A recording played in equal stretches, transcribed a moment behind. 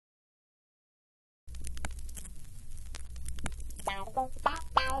You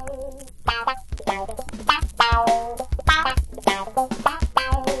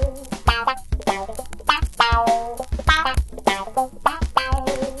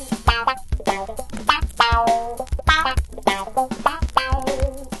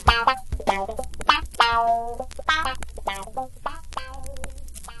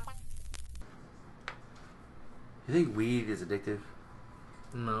think weed is addictive?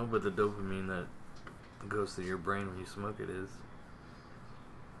 No, but the dopamine that goes to your brain when you smoke it is.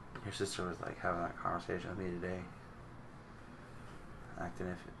 Your sister was like having that conversation with me today,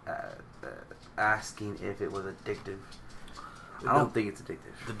 asking if it was addictive. I don't think it's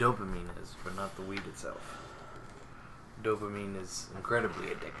addictive. The dopamine is, but not the weed itself. Dopamine is incredibly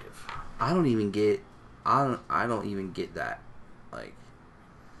addictive. I don't even get that. Like,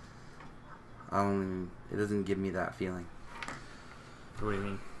 it doesn't give me that feeling. What do you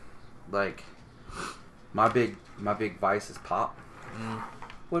mean? Like, my big vice is pop.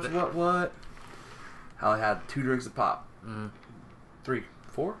 What? I only had 2 drinks of pop. 3,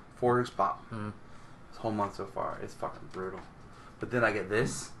 4 drinks of pop. This whole month so far, it's fucking brutal. But then I get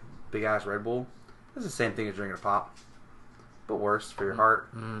this big ass Red Bull. It's the same thing as drinking a pop, but worse for your heart.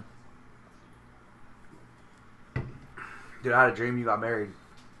 Dude, I had a dream you got married.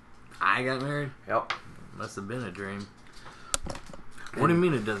 I got married? Yep. Must have been a dream. What do you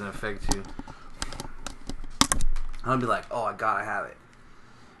mean it doesn't affect you? I'm gonna be like, oh, I gotta have it.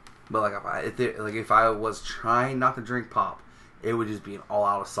 But like if I was trying not to drink pop, it would just be an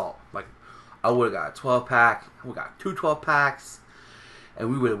all-out assault. Like, I would have got a 12-pack. We got 2 12-packs, and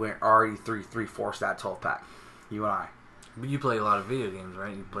we would have went already 3/4 that 12-pack. You and I. But you play a lot of video games,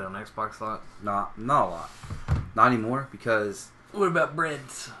 right? You play on Xbox a lot? Not a lot. Not anymore, because... What about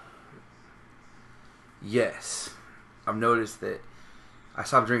breads? Yes. I've noticed that I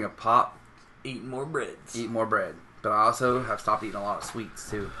stopped drinking pop. Eating more breads. Eat more bread. But I also have stopped eating a lot of sweets,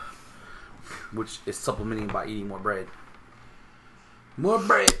 too. Which is supplementing by eating more bread. More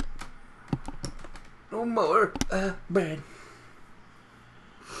bread. No more bread.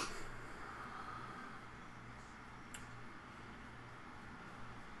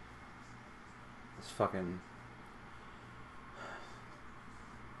 It's fucking...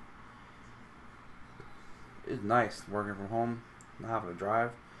 It's nice working from home, not having to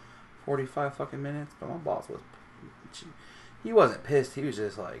drive 45 fucking minutes. But my boss was... He wasn't pissed. He was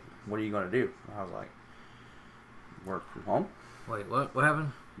just like, what are you going to do? And I was like, work from home. Wait, what? What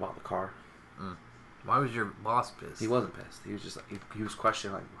happened? Bought the car. Why was your boss pissed? He wasn't pissed. He was just like, he was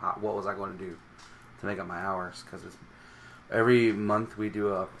questioning like, what was I going to do to make up my hours? Because it's every month we do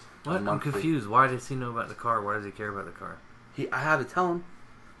a What? I'm confused. Why does he know about the car? Why does he care about the car? I had to tell him.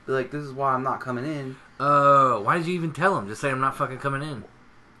 Be like, this is why I'm not coming in. Oh, why did you even tell him? Just say I'm not fucking coming in.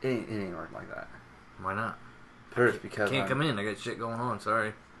 It ain't working like that. Why not? First, because can't come in. I got shit going on.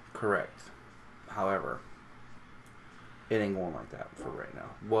 Sorry. Correct. However, it ain't going like that for right now.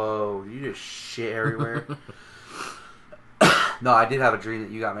 Whoa, you just shit everywhere. No, I did have a dream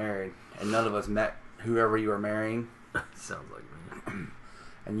that you got married, and none of us met whoever you were marrying. Sounds like me.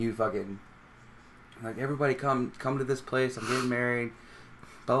 And you fucking like, everybody come to this place. I'm getting married.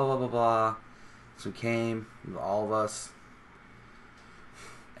 Blah blah blah blah blah. So we came, all of us,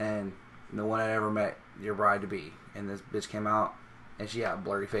 and no one had ever met your bride to be. And this bitch came out, and she had a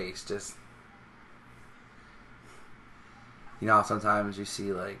blurry face. Just, you know how sometimes you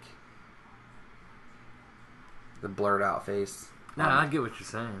see like the blurred out face. Nah, I get what you're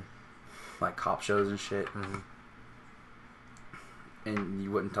saying. Like cop shows and shit. And you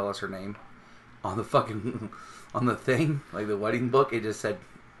wouldn't tell us her name on the fucking on the thing, like the wedding book. It said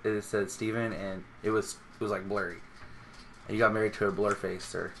Steven, and it was like blurry. And you got married to a blur face,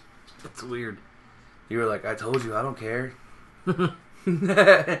 sir. That's weird. You were like, I told you, I don't care. The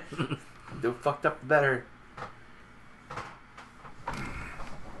fucked up better.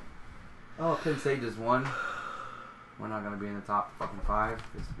 Oh, Penn State just won. We're not gonna be in the top fucking 5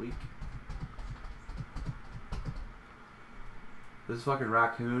 this week. This fucking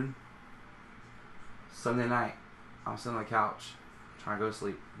raccoon. Sunday night, I'm sitting on the couch, trying to go to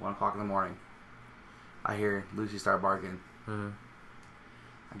sleep. 1 o'clock in the morning. I hear Lucy start barking.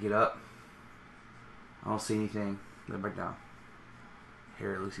 I get up. I don't see anything. Then back down. I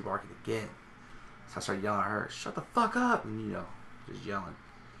hear Lucy barking again. So I start yelling at her, shut the fuck up! And you know, just yelling.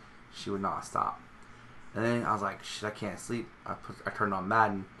 She would not stop. And then I was like, shit, I can't sleep. I turned on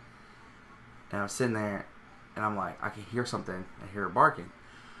Madden. And I'm sitting there, and I'm like, I can hear something. I hear her barking.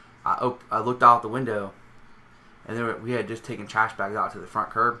 I looked out the window, and we had just taken trash bags out to the front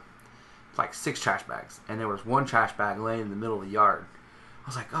curb. Like 6 trash bags. And there was 1 trash bag laying in the middle of the yard. I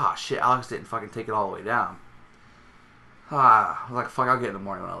was like, oh shit, Alex didn't fucking take it all the way down. I was like, fuck, I'll get it in the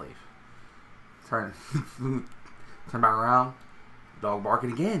morning when I leave. Turn back around. Dog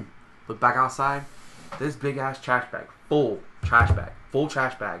barking again. Look back outside. This big ass trash bag, full trash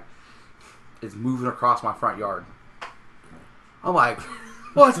bag, is moving across my front yard. I'm like,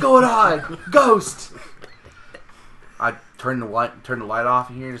 what's going on? Ghost! I turned the light off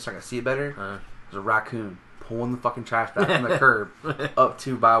in here just so I can see it better. There's a raccoon pulling the fucking trash bag from the curb up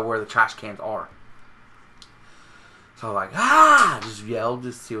to by where the trash cans are. So I'm like, just yelled,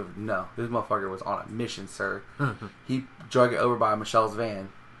 just to see if, no, this motherfucker was on a mission, sir. He drug it over by Michelle's van,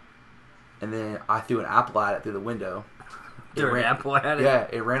 and then I threw an apple at it through the window. Threw an apple at it? Yeah,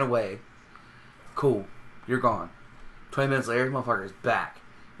 it ran away. Cool, you're gone. 20 minutes later, the motherfucker is back.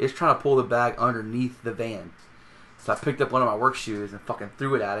 It's trying to pull the bag underneath the van. So I picked up one of my work shoes and fucking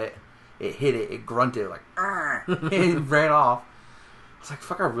threw it at it. It hit it, it grunted like, and it ran off. I was like,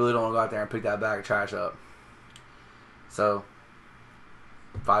 fuck, I really don't want to go out there and pick that bag of trash up. So,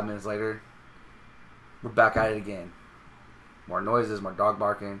 5 minutes later, we're back at it again. More noises, more dog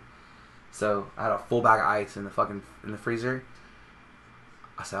barking. So, I had a full bag of ice in the freezer.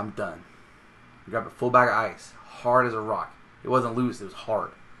 I said, I'm done. I grabbed a full bag of ice, hard as a rock. It wasn't loose, it was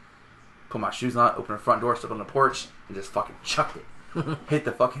hard. Put my shoes on, opened the front door, stepped on the porch, and just fucking chucked it. hit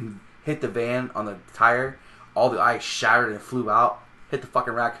the van on the tire. All the ice shattered and flew out. Hit the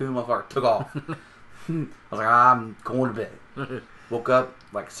fucking raccoon, motherfucker took off. I was like, I'm going to bed. Woke up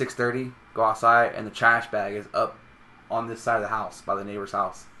like 6:30, go outside, and the trash bag is up on this side of the house, by the neighbor's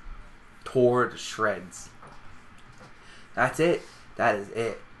house. Tore to shreds. That's it. That is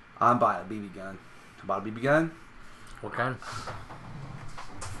it. I'm buying a BB gun. I bought a BB gun. What kind?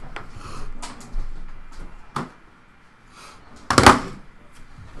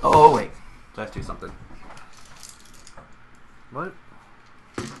 Oh, wait. Let's do something. What?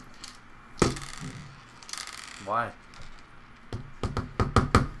 Why?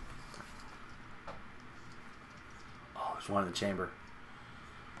 Oh, there's one in the chamber.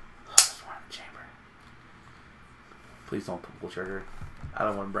 Please don't pull the trigger. I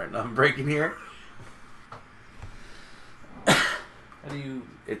don't want to break nothing breaking here. How do you...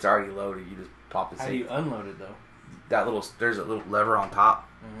 It's already loaded. You just pop the safe. How do you unload it, though? There's a little lever on top.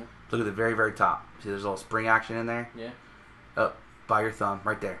 Mm-hmm. Look at the very, very top. See, there's a little spring action in there? Yeah. Up by your thumb.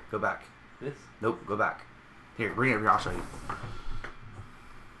 Right there. Go back. This? Nope. Go back. Here, bring it over here. I'll show you.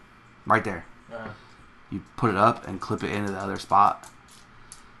 Right there. You put it up and clip it into the other spot.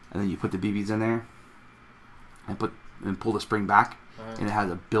 And then you put the BBs in there. And pull the spring back. And it has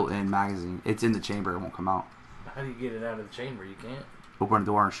a built-in magazine. It's in the chamber. It won't come out. How do you get it out of the chamber? You can't? Open the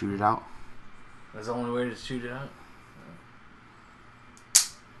door and shoot it out. That's the only way to shoot it out?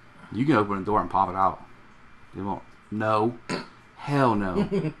 You can open the door and pop it out. It won't. No. Hell no.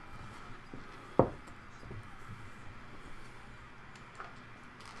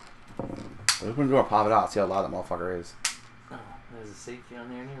 Open the door, pop it out, see how loud that motherfucker is. Oh, there's a safety on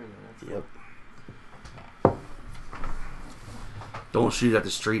there and everything. That's yep. Cool. Don't shoot at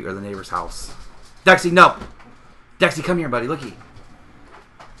the street or the neighbor's house. Dexy, no! Dexy, come here, buddy. Looky.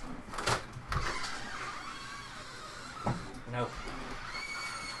 No.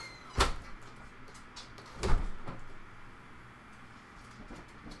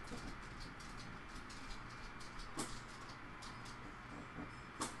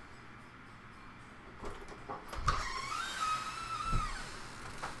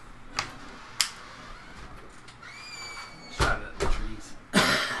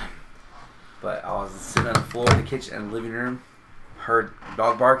 But I was sitting on the floor in the kitchen and the living room, heard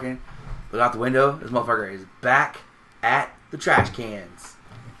dog barking, look out the window, this motherfucker is back at the trash cans.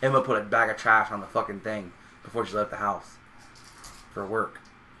 Emma put a bag of trash on the fucking thing before she left the house for work.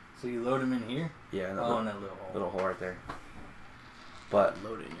 So you load them in here? Yeah, in that little hole. Little hole right there. But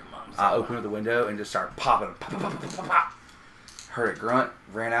load it in your mom's I opened up the window and just started popping. Pop, pop, pop, pop, pop. Heard it grunt,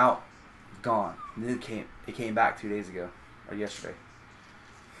 ran out, gone. And then it came back 2 days ago, or yesterday.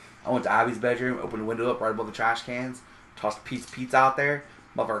 I went to Abby's bedroom, opened the window up right above the trash cans, tossed a piece of pizza out there.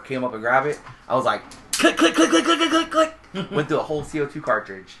 Motherfucker came up and grabbed it. I was like, click, click, click, click, click, click, click, click. Went through a whole CO2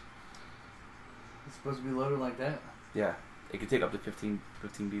 cartridge. It's supposed to be loaded like that? Yeah. It could take up to 15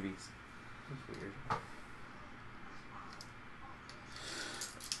 BBs. That's weird.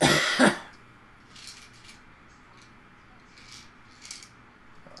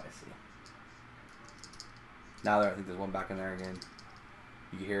 Oh, I see. Now I think there's one back in there again.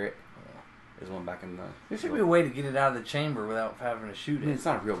 You can hear it. Yeah. There's one back in the... There should be a way to get it out of the chamber without having to shoot I mean, it. it's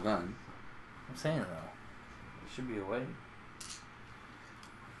not a real gun. I'm saying, though. There should be a way.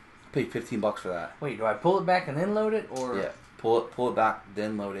 I paid $15 for that. Wait, do I pull it back and then load it? Or Yeah. Pull it back,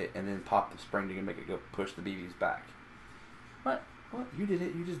 then load it, and then pop the spring to make it go push the BBs back. What? You did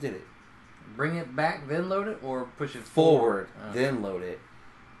it. You just did it. Bring it back, then load it, or push it Forward, then load it,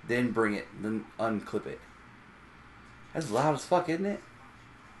 then bring it, then unclip it. That's loud as fuck, isn't it?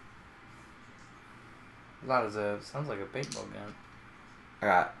 Loud as a sounds like a paintball gun. I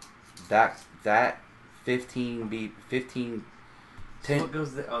got that 15 beep 15 10. So what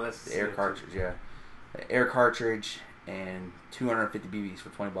goes there? Oh, that's the air cartridge. Yeah, the air cartridge and 250 BBs for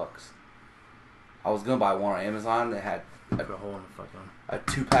 $20. I was gonna buy one on Amazon that had put a hole in the fucking a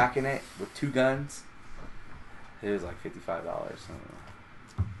 2-pack in it with 2 guns. It was like $55.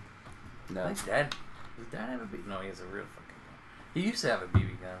 No. Does Dad have a BB? No, he has a real fucking gun. He used to have a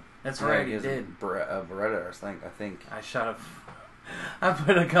BB gun. That's right, he did. A Beretta, I think. I I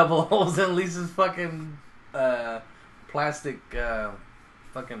put a couple holes in Lisa's fucking plastic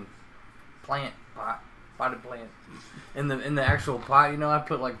fucking potted plant. In the actual pot, I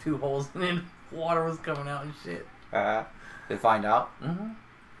put like 2 holes in it. Water was coming out and shit. Did find out? Mm-hmm.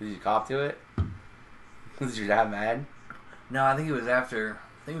 Did you cop to it? Was your dad mad? No, I think it was after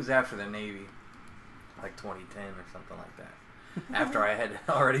the Navy, like 2010 or something like that. After I had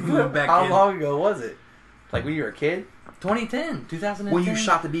already moved back How in. long ago was it? Like when you were a kid? 2010. When you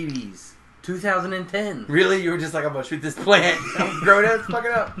shot the BBs. 2010. Really? You were just like, I'm going to shoot this plant. I'm grown up, fuck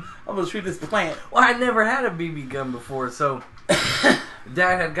it up. I'm going to shoot this plant. Well, I never had a BB gun before, so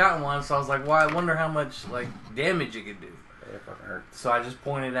Dad had gotten one, so I was like, well, I wonder how much like damage it could do. It fucking hurt. So I just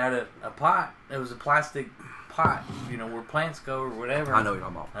pointed at a pot. It was a plastic pot, where plants go or whatever. I know what you're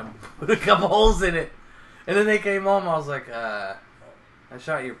talking about. I put a couple holes in it. And then they came home, I was like, I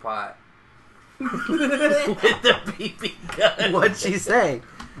shot your pot. With the BB gun. What'd she say?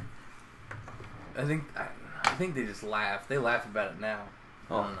 I think they just laughed. They laugh about it now.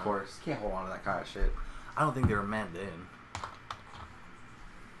 Oh, of course. Can't hold on to that kind of shit. I don't think they were mad then.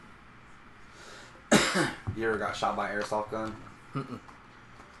 You ever got shot by an airsoft gun?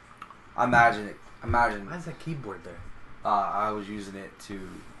 Imagine. Why is that keyboard there? I was using it to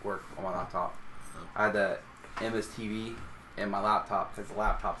work on my laptop. I had the MS TV and my laptop. Because the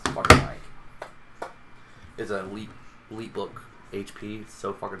laptop's fucking it's a EliteBook HP. It's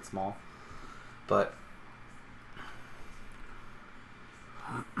so fucking small. But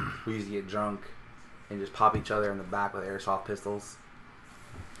we used to get drunk and just pop each other in the back with airsoft pistols.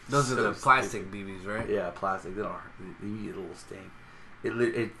 Those are the plastic BBs, right? Yeah, plastic. They don't. You get a little sting.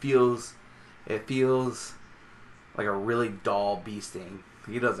 It feels like a really dull bee sting.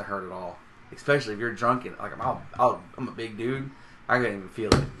 It doesn't hurt at all. Especially if you're drunk and like I'm a big dude. I couldn't even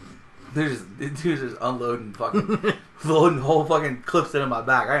feel it. The dude's just unloading fucking loading whole fucking clips into my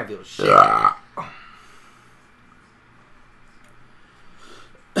back. I didn't feel shit.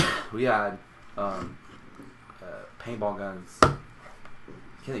 We had paintball guns. I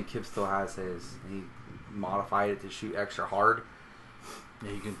think Kip still has his. He modified it to shoot extra hard.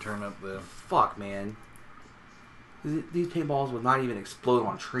 Yeah, you can turn up the... Fuck, man. These paintballs would not even explode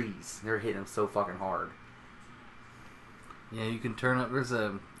on trees. They were hitting them so fucking hard. Yeah, you can turn up...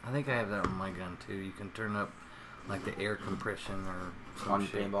 I think I have that on my gun, too. You can turn up, like, the air compression or some on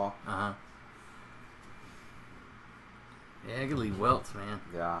shit. paintball? Uh-huh. Yeah, I could leave welts, man.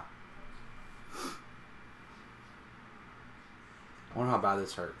 Yeah. I wonder how bad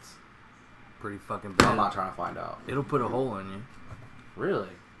this hurts. Pretty fucking bad. I'm not trying to find out. It'll put a hole in you. Really?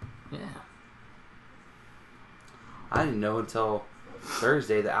 Yeah. I didn't know until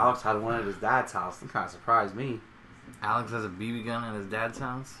Thursday that Alex had one at his dad's house. That kind of surprised me. Alex has a BB gun at his dad's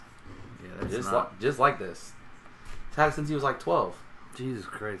house? Yeah, that's just like this. He's had it since he was like 12. Jesus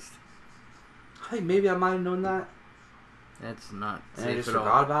Christ. I think maybe I might have known that. That's not and safe I just at all.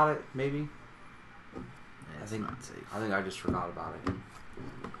 forgot about it, maybe. That's not safe. I think I just forgot about it.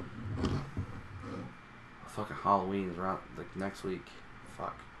 Fucking Halloween is around like next week.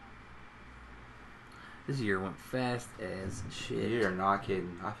 Fuck. This year went fast as shit. You're not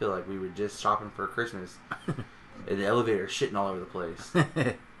kidding. I feel like we were just shopping for Christmas. In the elevator, shitting all over the place.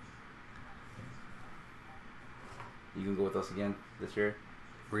 You can go with us again this year?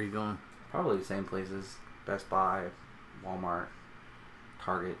 Where are you going? Probably the same places. Best Buy, Walmart,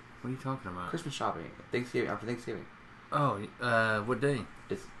 Target. What are you talking about? Christmas shopping. Thanksgiving. After Thanksgiving. Oh, what day?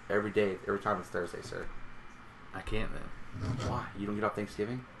 It's every day. Every time it's Thursday, sir. I can't then. Why? You don't get off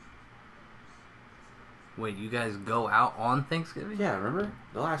Thanksgiving? Wait, you guys go out on Thanksgiving? Yeah, remember?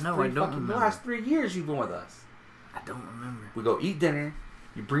 The last No, I don't remember. The last 3 years you've been with us. I don't remember. We go eat dinner.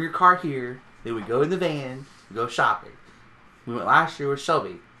 You bring your car here. Then we go in the van. We go shopping. We went last year with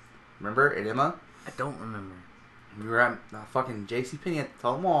Shelby. Remember? And Emma? I don't remember. We were at fucking JCPenney at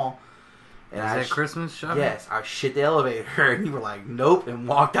the mall. And was that Christmas shopping? Yes. I shit the elevator. And you were like, nope. And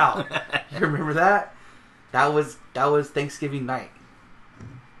walked out. You remember that? That was Thanksgiving night.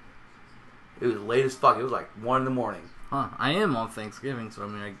 It was late as fuck. It was like 1 a.m. Huh. I am on Thanksgiving, so I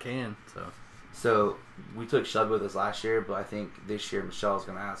mean I can. So we took Shelby with us last year, but I think this year Michelle's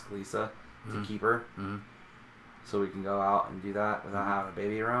gonna ask Lisa to keep her, so we can go out and do that without having a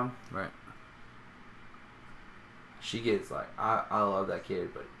baby around. Right. She gets like I love that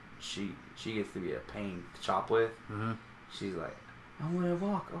kid, but she gets to be a pain to chop with. She's like, I want to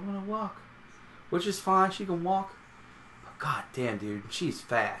walk, which is fine. She can walk, but god damn, dude, she's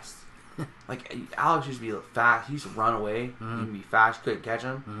fast. Like Alex used to be fast. He used to run away. He can be fast. Couldn't catch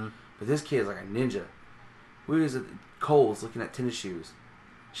him. But this kid is like a ninja. We was at Kohl's looking at tennis shoes.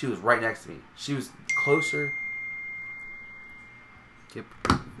 She was right next to me. She was closer. Yep.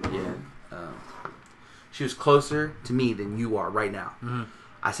 Yeah. She was closer to me than you are right now.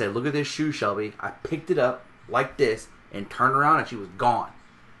 I said, look at this shoe, Shelby. I picked it up like this and turned around and she was gone.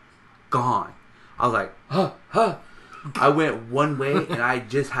 Gone. I was like, huh. I went one way and I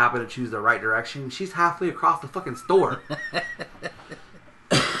just happened to choose the right direction. She's halfway across the fucking store.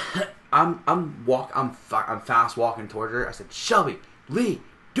 I'm fast walking towards her. I said, Shelby, Lee,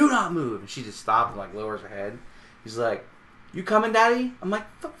 do not move. And she just stopped and like lowers her head. He's like, you coming, Daddy? I'm like,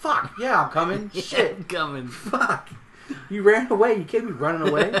 fuck, yeah, I'm coming. Shit, I'm coming. Fuck. You ran away. You can't be running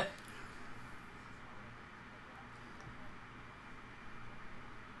away.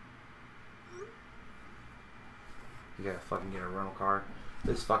 You gotta fucking get a rental car.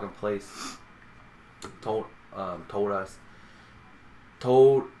 This fucking place told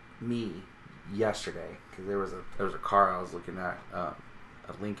me yesterday because there was a car I was looking at, a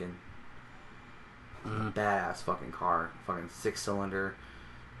Lincoln, badass fucking car, fucking 6-cylinder,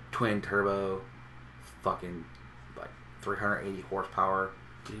 twin turbo, fucking like 380 horsepower.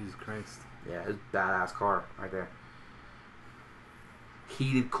 Jesus Christ! Yeah, it's a badass car right there.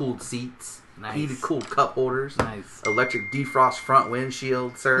 Heated, cooled seats. Nice. Heated, cooled cup holders. Nice. Electric defrost front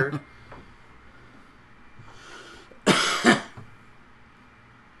windshield, sir.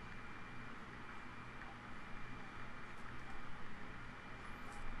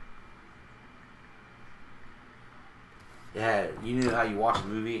 Yeah, you know how you watch a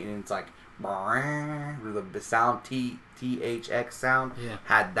movie and it's like with the sound THX sound. Yeah.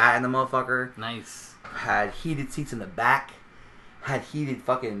 Had that in the motherfucker. Nice. Had heated seats in the back. Had heated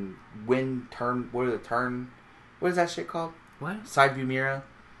fucking wind turn. What is that shit called? What? Side view mirror.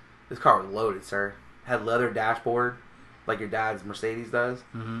 This car was loaded, sir. Had leather dashboard, like your dad's Mercedes does.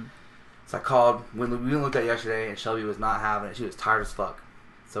 So I called when we looked at it yesterday, and Shelby was not having it. She was tired as fuck.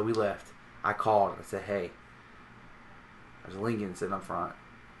 So we left. I called. I said, "Hey, there's a Lincoln sitting up front.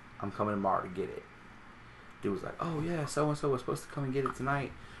 I'm coming tomorrow to get it." Dude was like, "Oh yeah, so and so was supposed to come and get it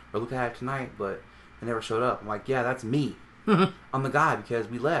tonight, or look at it tonight, but they never showed up." I'm like, "Yeah, that's me. I'm the guy because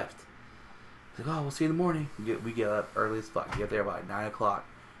we left." He's like, "Oh, we'll see you in the morning." We get up early as fuck. Get there by 9 o'clock.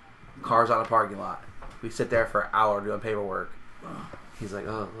 Car's on the parking lot. We sit there for an hour doing paperwork. He's like,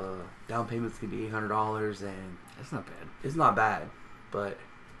 "Oh, down payment's gonna be $800, and That's not bad. it's not bad, but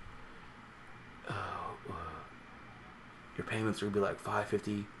your payments are gonna be like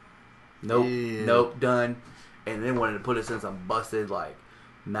 $550." Nope, done. And then wanted to put us in some busted like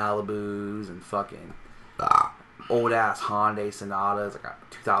Malibus and fucking old ass Hyundai Sonatas, like a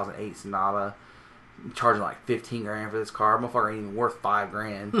 2008 Sonata, charging like $15,000 for this car. Motherfucker ain't even worth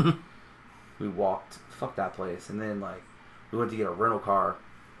 $5,000. We walked, fuck that place, and then like we went to get a rental car,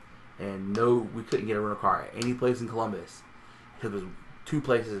 and we couldn't get a rental car at any place in Columbus. There was two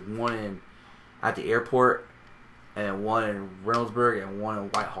places, one at the airport, and one in Reynoldsburg, and one in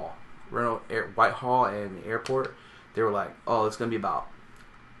Whitehall. Whitehall and the airport, they were like, "Oh, it's gonna be about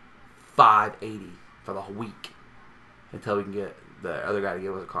 $580 for the whole week until we can get the other guy to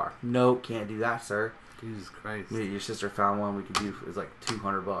give us a car." Nope, can't do that, sir. Jesus Christ. Your sister found one we could do. It's like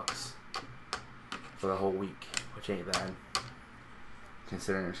 $200 for the whole week, which ain't bad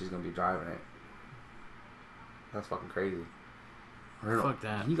considering she's gonna be driving it. That's fucking crazy. Fuck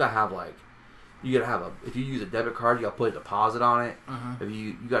that. You gotta have if you use a debit card, you gotta put a deposit on it. If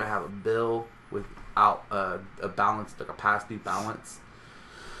you gotta have a bill without a balance, like a past due balance.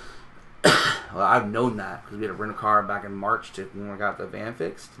 Well, I've known that because we had to rent a car back in March when we got the van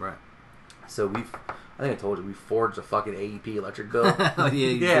fixed. Right. So I think I told you, we forged a fucking AEP electric bill. Oh, yeah,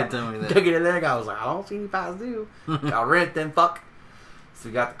 you did tell me that. Took it in there, guy was like, "I don't see any past due. I'll rent then, fuck." So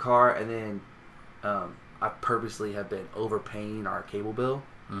we got the car, and then I purposely have been overpaying our cable bill.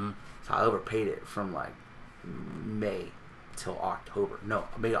 So I overpaid it from like May till October. No,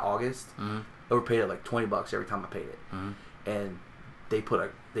 May to August. Overpaid it like $20 every time I paid it. And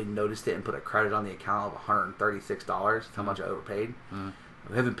they noticed it and put a credit on the account of $136. How much I overpaid.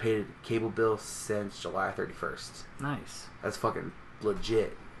 We haven't paid a cable bill since July 31st. Nice. That's fucking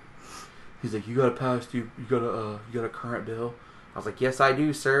legit. He's like, you got a current bill? I was like, yes, I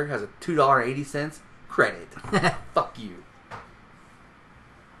do, sir. Has a $2.80 credit. Fuck you.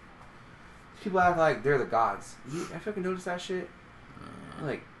 People act like they're the gods. You fucking notice that shit?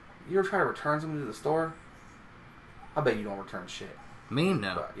 Like, you ever try to return something to the store? I bet you don't return shit. Me,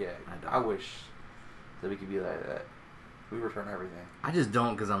 no. But yeah, I wish that we could be like that. We return everything. I just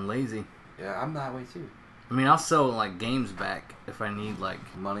don't because I'm lazy. Yeah, I'm that way too. I mean, I'll sell like games back if I need like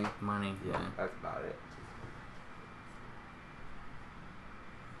Money. Yeah, that's about it.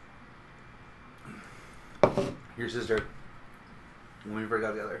 Your sister, when we first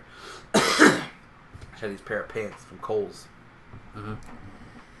got together, she had these pair of pants from Kohl's. Mm-hmm.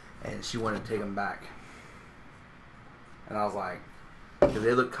 And she wanted to take them back. And I was like, because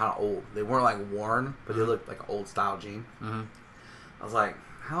they looked kind of old. They weren't like worn, but they looked like an old style jean. Mm-hmm. I was like,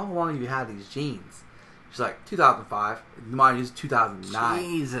 how long have you had these jeans? She's like, 2005. Mind you, this is 2009.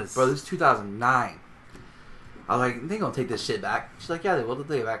 Jesus. Bro, this is 2009. I was like, they gonna take this shit back. She's like, yeah, they will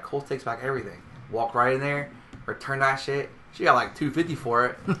take it back. Kohl's takes back everything. Walk right in there, return that shit. She got like $2.50 for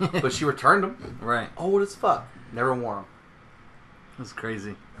it, but she returned them. Right. Old as fuck. Never wore them. That's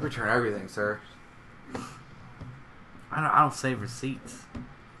crazy. Return everything, sir. I don't save receipts.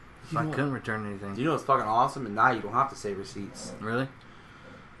 I couldn't return anything. Do you know what's fucking awesome? And now you don't have to save receipts. Really?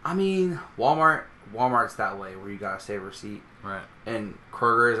 I mean, Walmart's that way where you gotta save a receipt. Right. And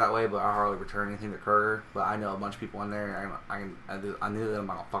Kroger is that way, but I hardly return anything to Kroger. But I know a bunch of people in there, and I knew that I'm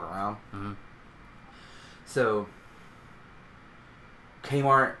not gonna fuck around. Mm-hmm. So,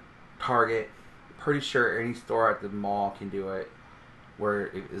 Kmart, Target, pretty sure any store at the mall can do it.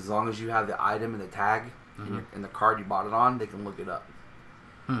 Where as long as you have the item and the tag and the card you bought it on, they can look it up,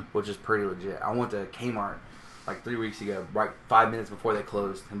 which is pretty legit. I went to Kmart like 3 weeks ago, right 5 minutes before they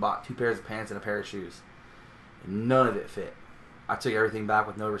closed, and bought 2 pairs of pants and a pair of shoes. And none of it fit. I took everything back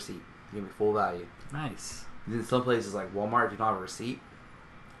with no receipt. Gave me full value. Nice. And then some places like Walmart, if you don't have a receipt,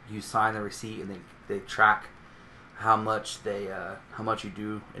 you sign the receipt and they track how much you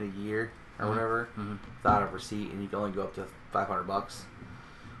do in a year or whatever without a receipt, and you can only go up to $500.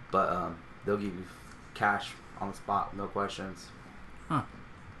 But they'll give you cash on the spot, no questions. Huh.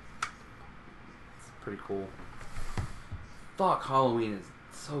 It's pretty cool. Fuck, Halloween is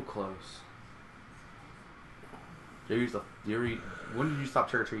so close. When did you stop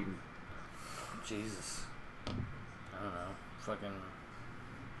trick or treating? Jesus. I don't know.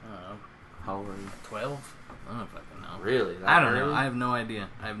 How old are you? 12? I don't fucking know. Really? I don't know. I have no idea.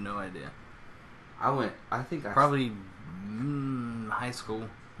 I think I probably high school.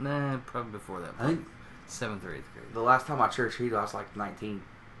 Nah, probably before that. I think 7th or 8th grade. The last time I trick or treated, I was like 19.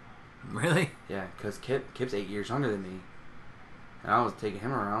 Really? Yeah, because Kip's 8 years younger than me, and I was taking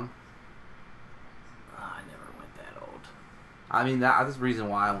him around. Oh, I never went that old. I mean, that's the reason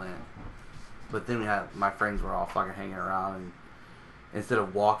why I went. But then my friends were all fucking hanging around, and instead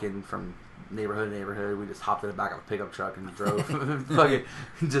of walking from neighborhood to neighborhood, we just hopped in the back of a pickup truck and drove. Fucking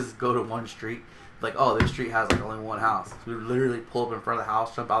just go to one street. Like, oh, this street has like only one house. So we would literally pull up in front of the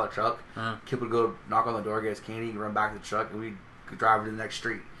house, jump out of the truck. Kip would go knock on the door, get his candy, run back to the truck, and we'd drive to the next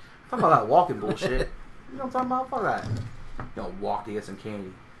street. I'm talking about that walking bullshit. You know what I'm talking about? Fuck that. You don't walk to get some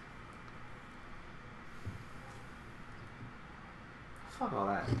candy. Fuck all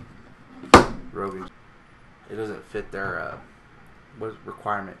that. Rogan. It doesn't fit their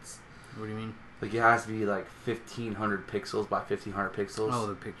requirements. What do you mean? Like, it has to be like 1,500 pixels by 1,500 pixels. Oh,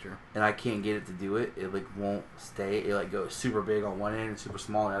 the picture. And I can't get it to do it. It like won't stay. It like goes super big on one end and super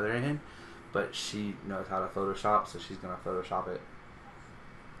small on the other end. But she knows how to Photoshop, so she's gonna Photoshop it.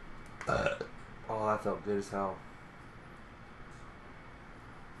 Oh, that felt good as hell.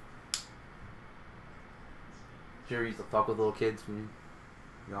 Did you ever used to fuck with little kids when you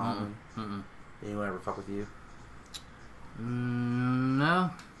got home? Anyone ever fuck with you? No.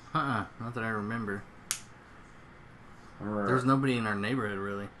 Not that I remember. There was nobody in our neighborhood,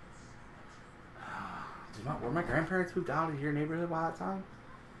 really. Were my grandparents moved out of your neighborhood by that time?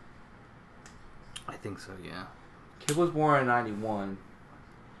 I think so, yeah. Kip was born in 91.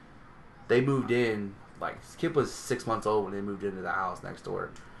 They moved in, like, Kip was 6 months old when they moved into the house next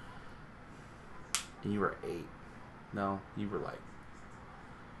door. And you were 8. No, you were like...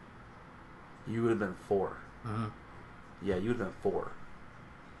 You would have been 4. Yeah, you would have been 4.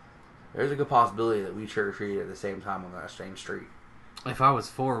 There's a good possibility that we trick-or-treated at the same time on that same street. If I was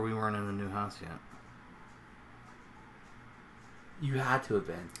 4, we weren't in the new house yet. You had to have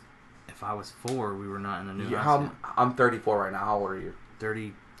been. If I was 4, we were not in the new house yet. I'm 34 right now. How old are you?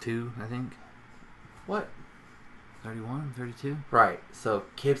 32, I think. What? 31, 32. Right. So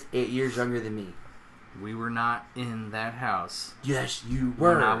Kip's 8 years younger than me. We were not in that house. Yes, you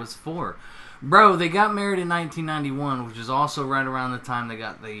were. When I was 4. Bro, they got married in 1991, which is also right around the time they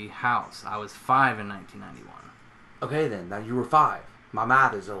got the house. I was 5 in 1991. Okay, then. Now you were 5. My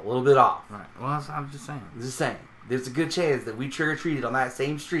math is a little bit off. Right. Well, I'm just saying. Just saying. There's a good chance that we trick-or-treated on that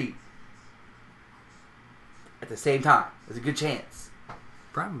same street at the same time. There's a good chance.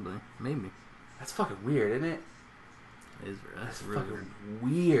 Probably. Maybe. That's fucking weird, isn't it? That's really fucking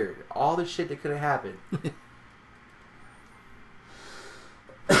weird. All the shit that could have happened.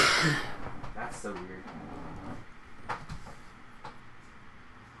 That's so weird. I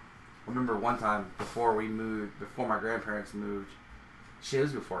remember one time before my grandparents moved, shit, it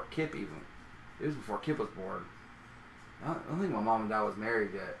was before Kip even. It was before Kip was born. I don't think my mom and dad was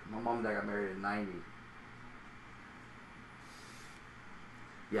married yet. My mom and dad got married in 90.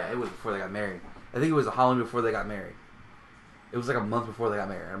 Yeah, it was before they got married. I think it was a Halloween before they got married. It was like a month before they got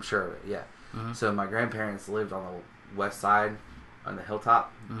married. I'm sure of it, yeah. Mm-hmm. So my grandparents lived on the west side, on the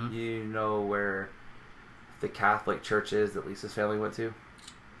hilltop. Mm-hmm. You know where the Catholic church is that Lisa's family went to?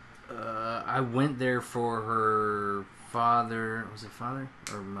 I went there for her father. Was it father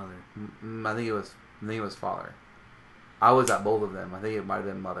or mother? I think it was father. I was at both of them. I think it might have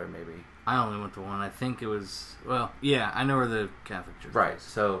been mother, maybe. I only went to one. I think it was... Well, yeah, I know where the Catholic church is. Right,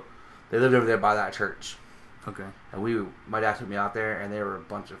 so they lived over there by that church. Okay. And my dad took me out there, and there were a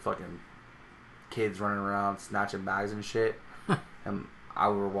bunch of fucking kids running around, snatching bags and shit. And I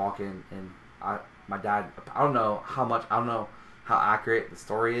were walking, and my dad, I don't know how accurate the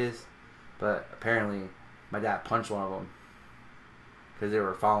story is, but apparently my dad punched one of them because they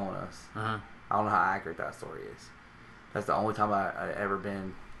were following us. Uh-huh. I don't know how accurate that story is. That's the only time I ever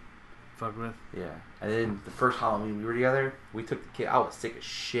been fucked with. Yeah, and then the first Halloween we were together, we took the kid. I was sick as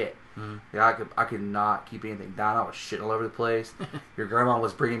shit. Mm-hmm. Yeah, I could not keep anything down. I was shitting all over the place. Your grandma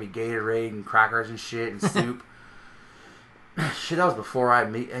was bringing me Gatorade and crackers and shit and soup. Shit, that was before I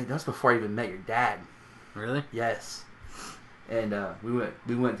even met your dad. Really? Yes. And we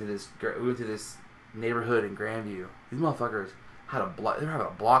went to this neighborhood in Grandview. These motherfuckers they were having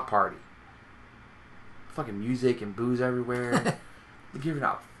a block party. Fucking music and booze everywhere. They're giving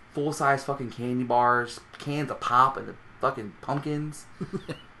out full-size fucking candy bars, cans of pop, and the fucking pumpkins.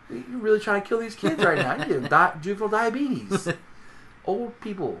 You're really trying to kill these kids right now. You're getting juvenile diabetes. Old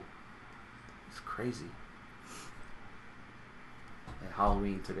people. It's crazy. And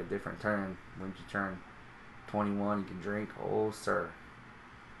Halloween took a different turn. When you turn 21, you can drink. Oh, sir.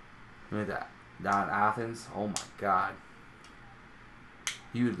 Remember that? Down in Athens? Oh, my God.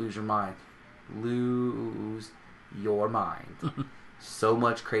 You would lose your mind. Lose your mind. So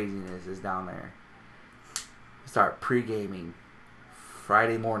much craziness is down there. Start pre-gaming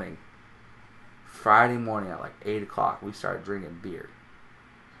Friday morning at like 8 o'clock. We started drinking beer.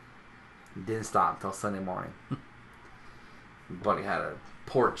 Didn't stop until Sunday morning. Buddy had a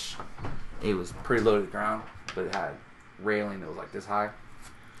porch. It was pretty low to the ground, but it had railing that was like this high.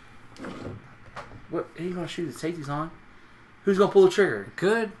 What are you gonna shoot the safeties on? Who's gonna pull the trigger?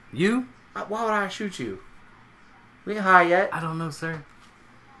 Could you? Why would I shoot you? We ain't high yet. I don't know, sir.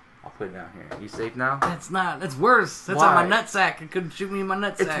 I'll put it down here. You safe now? That's worse. That's on my nutsack. It couldn't shoot me in my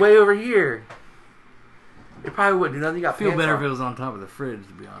nutsack. It's way over here. It probably wouldn't do nothing. You got feel better if it was on top of the fridge,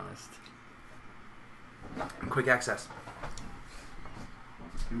 to be honest. Quick access.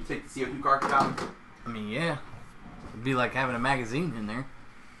 Can you take the CO2 cartridge out? I mean, yeah. It'd be like having a magazine in there.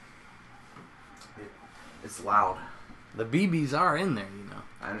 It's loud. The BBs are in there, you know.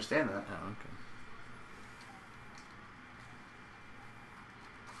 I understand that. Oh, okay.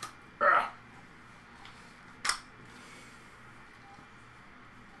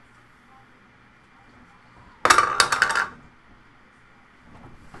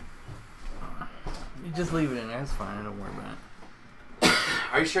 You just leave it in there. It's fine. Don't worry about it.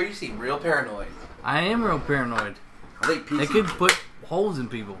 Are you sure you seem real paranoid? I am real paranoid. I think they could put holes in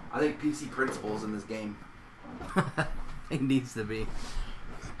people. I think PC principal's in this game. He needs to be.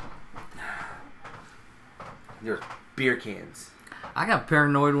 There's beer cans. I got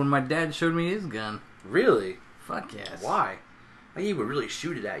paranoid when my dad showed me his gun. Really? Fuck yes. Why? I think he would really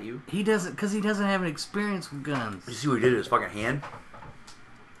shoot it at you. He doesn't, because he doesn't have an experience with guns. You see what he did with his fucking hand?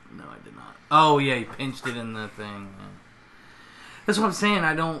 No, I did not. Oh, yeah, he pinched it in the thing. Yeah. That's what I'm saying.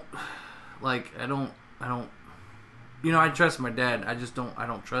 I don't, you know, I trust my dad. I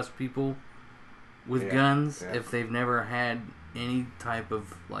don't trust people with guns if they've never had any type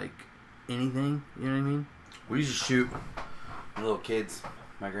of, anything. You know what I mean? We used to shoot little kids.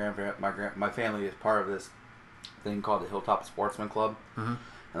 My family is part of this thing called the Hilltop Sportsman Club. Mm-hmm.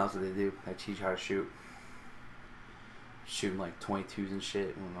 And that's what they do. They teach you how to shoot. shooting like 22s and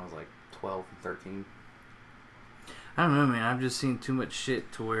shit when I was like 12 and 13. I don't know, man. I've just seen too much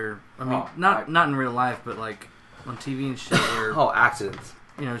shit to where not in real life, but like on TV and shit where accidents.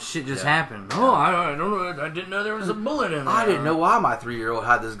 You know, shit just happened. Oh, I don't know. I didn't know there was a bullet in there. I didn't know why my 3-year-old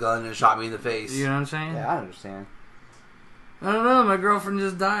had this gun and shot me in the face. You know what I'm saying? Yeah, I understand. I don't know. My girlfriend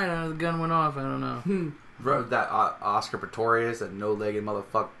just died and the gun went off. I don't know. Bro, that Oscar Pistorius, that no-legged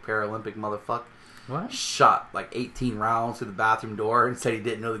motherfucker, Paralympic motherfucker, what? Shot like 18 rounds through the bathroom door and said he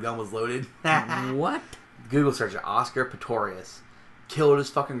didn't know the gun was loaded. What? Google search it. Oscar Pistorius killed his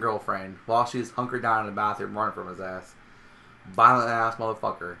fucking girlfriend while she was hunkered down in the bathroom running from his ass. Violent ass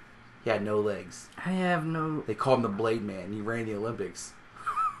motherfucker. He had no legs. I have no... They called him the Blade Man. He ran the Olympics.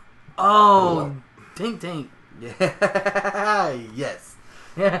 Oh, Tank. Yeah. Yes.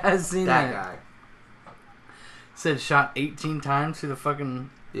 Yeah, I've seen that. That guy. Said shot 18 times through the fucking...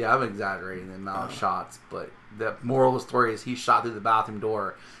 Yeah, I'm exaggerating the amount of shots, but the moral of the story is he shot through the bathroom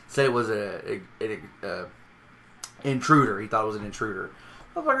door. Said it was an intruder. He thought it was an intruder.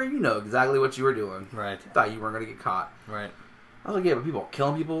 Motherfucker, you know exactly what you were doing. Right. You thought you weren't going to get caught. Right. I was like, yeah, but people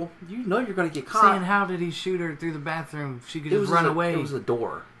killing people, you know you're going to get caught. Saying how did he shoot her through the bathroom? She could just run away. It was a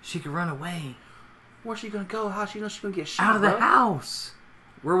door. She could run away. Where's she going to go? How's she know she's going to get shot? Out of the house.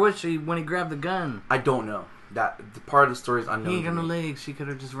 Where was she when he grabbed the gun? I don't know. That the part of the story is unknown. He ain't got no legs. She could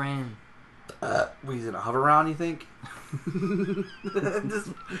have just ran. He's in a hover round, you think?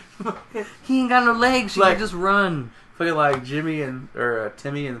 He ain't got no legs. She like, could just run. Fucking like Jimmy or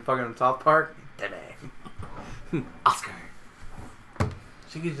Timmy in fucking South Park. Timmy. Oscar.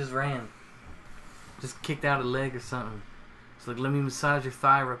 She could just ran. Just kicked out a leg or something. It's like, let me massage your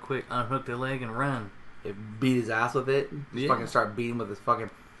thigh real quick. Unhook the leg and run. It beat his ass with it. Just fucking start beating with his fucking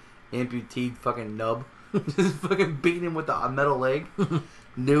amputee fucking nub. Just fucking beating him with a metal leg.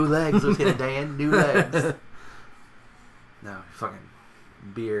 New legs, Lieutenant Dan. New legs. No, fucking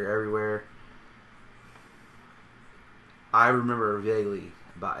beer everywhere. I remember vaguely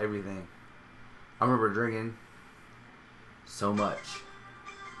about everything. I remember drinking so much.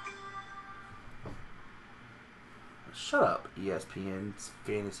 Shut up, ESPN's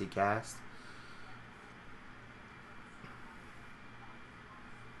Fantasy Cast.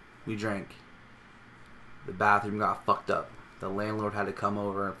 We drank. The bathroom got fucked up. The landlord had to come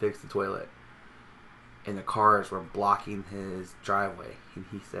over and fix the toilet. And the cars were blocking his driveway. And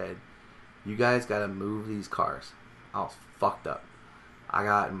he said, you guys gotta move these cars. I was fucked up. I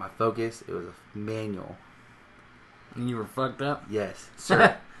got in my Focus. It was a manual. And you were fucked up? Yes.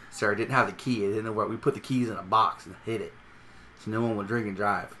 Sir, I didn't have the key. It didn't know where. We put the keys in a box and hid it. So no one would drink and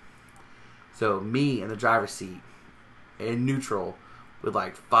drive. So me in the driver's seat in neutral with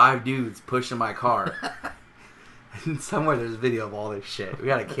like 5 dudes pushing my car. And somewhere there's a video of all this shit. We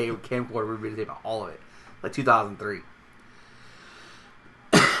got a camcorder. We videotaped all of it. Like 2003.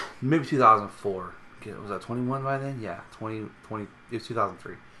 Maybe 2004. Was I 21 by then? Yeah, 20. It was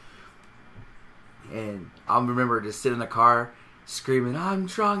 2003. And I remember just sitting in the car screaming, I'm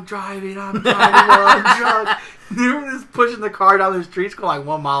drunk driving, I'm driving while I'm drunk. They were just pushing the car down the streets going like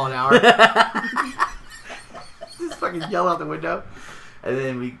 1 mile an hour. Just fucking yell out the window. And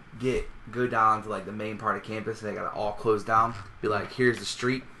then we go down to like the main part of campus and they got it all closed down. Be like, here's the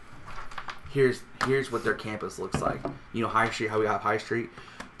street. Here's what their campus looks like. You know High Street, how we have High Street?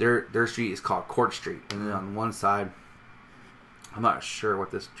 Their street is called Court Street. And then on one side, I'm not sure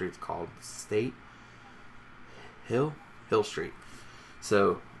what this street's called. State? Hill Street.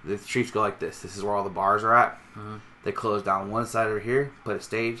 So the streets go like this. This is where all the bars are at. Uh-huh. They close down one side over here, put a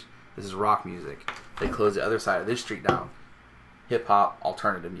stage. This is rock music. They close the other side of this street down. Hip hop,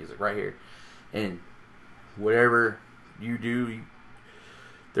 alternative music right here. And whatever you do,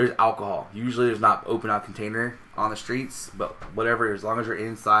 there's alcohol. Usually there's not open out container on the streets, but whatever, as long as you're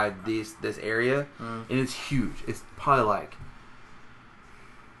inside this area, and it's huge. It's probably like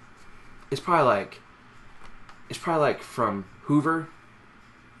from Hoover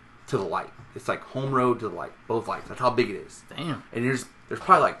to the light. It's like Home Road to the light. Both lights. That's how big it is. Damn. And there's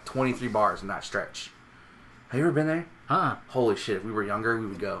probably like 23 bars in that stretch. Have you ever been there? Holy shit. If we were younger, we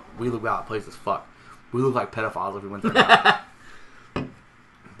would go. We look out place as fuck. We look like pedophiles if we went there now.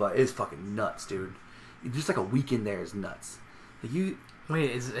 But it's fucking nuts, dude. Just like a weekend there is nuts. Like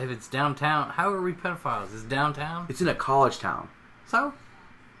Wait, if it's downtown, how are we pedophiles? Is it downtown? It's in a college town. So?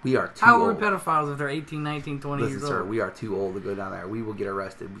 We are too How old. are we pedophiles if they're 18, 19, 20 Listen, years sir, old? we are too old to go down there. We will get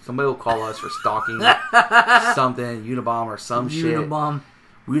arrested. Somebody will call us for stalking something, Unabomb or some shit. Unabomb.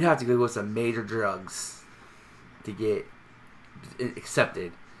 We'd have to go with some major drugs to get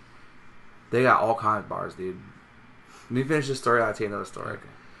accepted. They got all kinds of bars, dude. Let me finish this story. I'll tell you another story.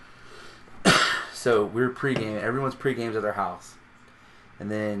 Okay. So we're pre-gaming. Everyone's pre-games at their house. And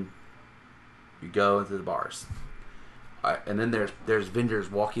then you go into the bars. And then there's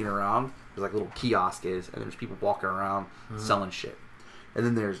vendors walking around. There's like little kiosks, and there's people walking around selling shit. And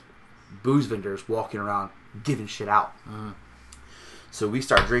then there's booze vendors walking around giving shit out. So we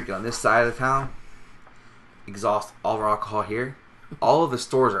start drinking on this side of the town. Exhaust all of our alcohol here. All of the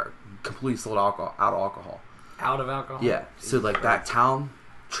stores are completely sold out of alcohol. Out of alcohol? Yeah. So like that town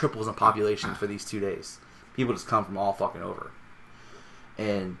triples in population for these 2 days. People just come from all fucking over.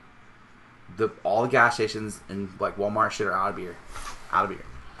 And all the gas stations and like Walmart and shit are out of beer.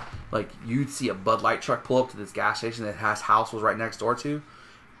 Like you'd see a Bud Light truck pull up to this gas station that has households right next door to,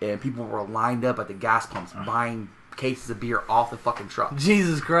 and people were lined up at the gas pumps buying cases of beer off the fucking truck.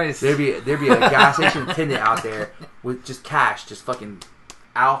 Jesus Christ! There'd be a gas station attendant out there with just cash, just fucking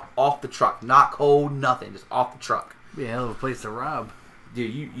out off the truck, not cold, nothing, just off the truck. Be a hell of a place to rob,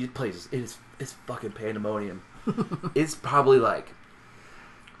 dude. You place it's fucking pandemonium. It's probably like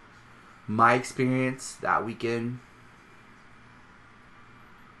my experience that weekend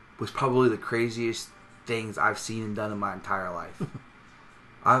was probably the craziest things I've seen and done in my entire life.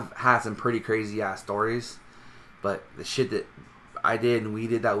 I've had some pretty crazy ass stories, but the shit that I did and we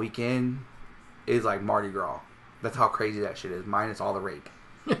did that weekend is like Mardi Gras. That's how crazy that shit is, minus all the rape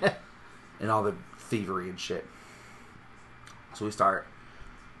and all the thievery and shit. So we start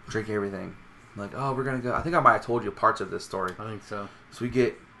drinking everything. Like, oh, we're gonna go. I think I might have told you parts of this story. I think so. So we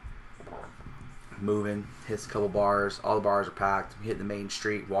get moving, hits a couple bars. All the bars are packed. We hit the main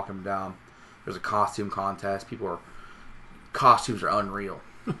street, walking down. There's a costume contest. Costumes are unreal.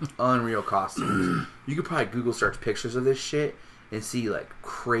 Unreal costumes. You could probably Google search pictures of this shit and see like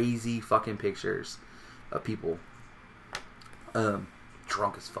crazy fucking pictures of people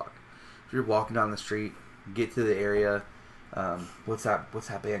drunk as fuck. If you're walking down the street, get to the area. What's that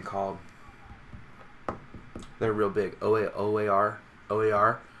band called? They're real big. OAR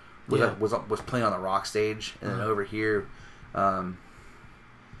was playing on the rock stage, and then over here, not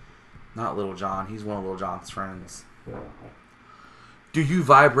Little John. He's one of Little John's friends. Dude, you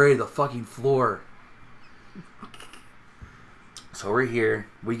vibrated the fucking floor. So we're here.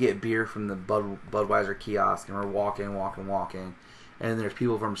 We get beer from the Budweiser kiosk, and we're walking. And there's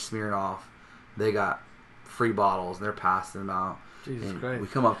people from Smirnoff. They got free bottles, and they're passing them out. Jesus Christ. We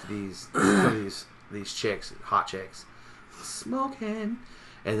come up to these chicks, hot chicks, smoking.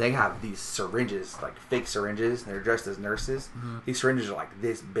 And they have these syringes, like fake syringes. And they're dressed as nurses. Mm-hmm. These syringes are like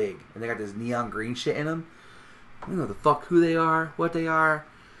this big. And they got this neon green shit in them. I don't know the fuck who they are, what they are.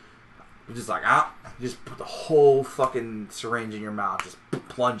 We're just like, just put the whole fucking syringe in your mouth. Just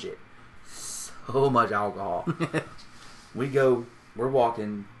plunge it. So much alcohol. We're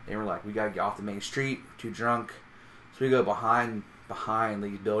walking, and we're like, we gotta get off the main street. We're too drunk. So we go behind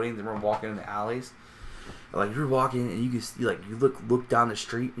these buildings, and we're walking in the alleys. Like you're walking, and you can see, like you look down the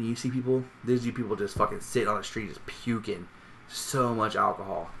street, and you see people. There's people just fucking sitting on the street, just puking. So much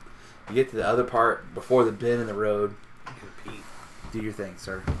alcohol. You get to the other part before the bend in the road. Do your thing,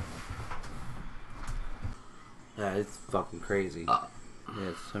 sir. Yeah, it's fucking crazy. Yeah,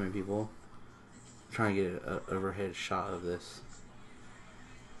 it's so many people. I'm trying to get an overhead shot of this.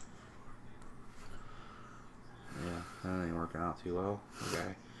 Yeah, that ain't working out too well.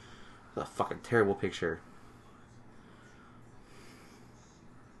 Okay. It's a fucking terrible picture.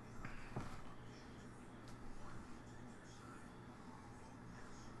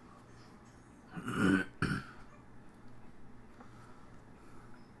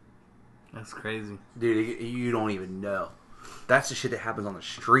 That's crazy. Dude, you don't even know. That's the shit that happens on the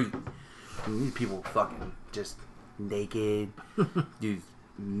street. These people fucking just naked. Dudes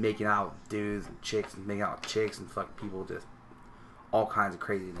making out with dudes and chicks and making out with chicks and fucking people, just all kinds of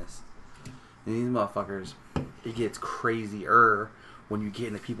craziness. And these motherfuckers, it gets crazier when you get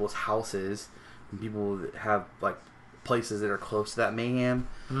into people's houses and people that have like places that are close to that mayhem.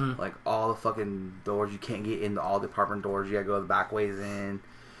 Like all the fucking doors, you can't get into all the apartment doors. You gotta go the back ways in.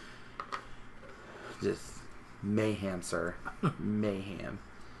 Just mayhem, sir. Mayhem.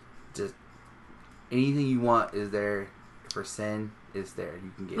 Just anything you want is there. For sin, is there.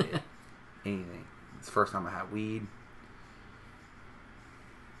 You can get it. Anything. It's the first time I had weed.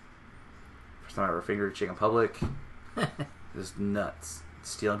 First time I ever fingered a chick in public. Just nuts.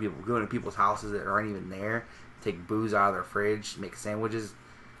 Stealing people, going to people's houses that aren't even there. Take booze out of their fridge, make sandwiches.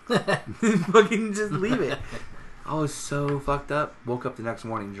 Fucking just leave it. I was so fucked up. Woke up the next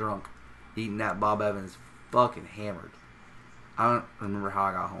morning drunk. Eating that Bob Evans, fucking hammered. I don't remember how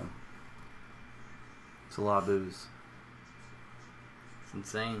I got home. It's a lot of booze. It's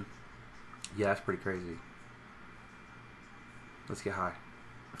insane. Yeah, that's pretty crazy. Let's get high.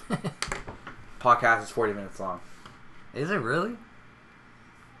 podcast is 40 minutes long. Is it really?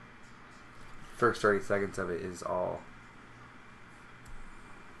 First 30 seconds of it is all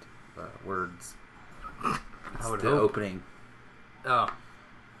words. It's the opening. Oh.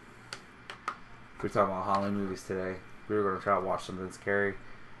 We were talking about Halloween movies today. We were going to try to watch something scary,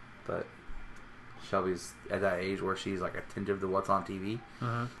 but Shelby's at that age where she's like attentive to what's on TV.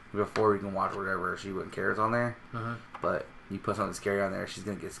 Before we can watch whatever she wouldn't care is on there. But you put something scary on there, she's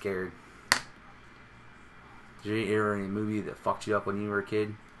going to get scared. Did you ever any movie that fucked you up when you were a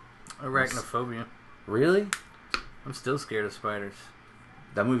kid? Arachnophobia. Really? I'm still scared of spiders.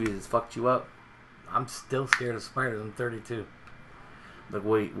 That movie has fucked you up? I'm still scared of spiders. I'm 32. Like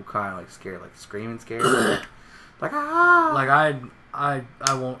what kind of like scared? Like screaming scared? Like ah! Like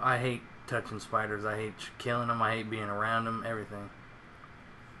I won't. I hate touching spiders. I hate killing them. I hate being around them. Everything.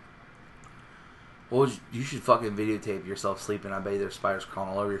 Well, you should fucking videotape yourself sleeping. I bet there's spiders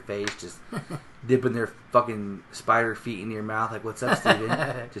crawling all over your face, just dipping their fucking spider feet into your mouth. Like, what's up, Steven?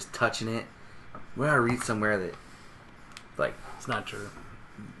 Just touching it. Where I read somewhere that, like, it's not true.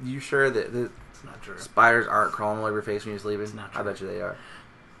 You sure that it's not true? Spiders aren't crawling all over your face when you're sleeping? It's not true. I bet you they are.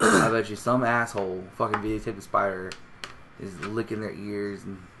 I bet you some asshole fucking videotaped a spider is licking their ears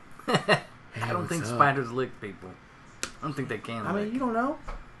and. I don't think spiders lick people. I don't think they can. I mean, you don't know.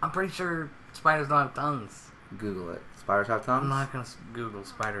 I'm pretty sure spiders don't have tongues. Google it. Spiders have tongues? I'm not gonna Google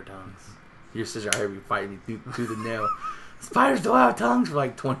spider tongues. Your sister, I heard you fighting me through the nail. Spiders don't have tongues for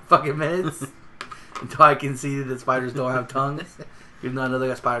like 20 fucking minutes until I conceded that spiders don't have tongues. Even though I know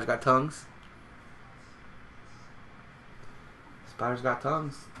that spiders got tongues. Spiders got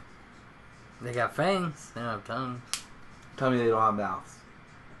tongues. They got fangs. They don't have tongues. Tell me they don't have mouths.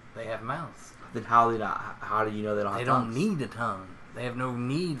 They have mouths. Then how do you know they don't have tongues? They don't need a tongue. They have no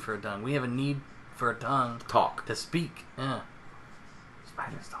need for a tongue. We have a need for a tongue. Talk. To speak. Yeah.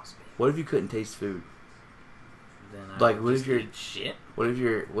 Spiders don't speak. What if you couldn't taste food? Then like, what if your shit? What if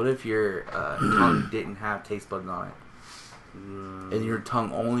your tongue didn't have taste buds on it, and your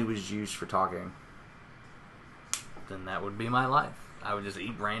tongue only was used for talking? Then that would be my life. I would just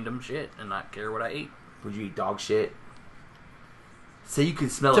eat random shit and not care what I ate. Would you eat dog shit? Say you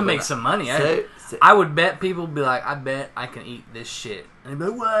could smell to it make some money. I would bet people would be like, I bet I can eat this shit. And they'd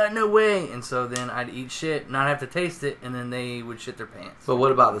be like, what? No way. And so then I'd eat shit, not have to taste it, and then they would shit their pants. But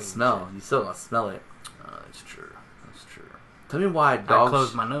what about the smell? Shit. You still don't smell it. That's true. That's true. Tell me why dogs... I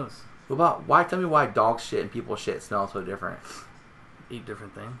close my nose. Tell me why dog shit and people shit smell so different? Eat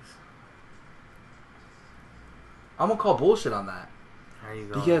different things. I'm gonna call bullshit on that. How are you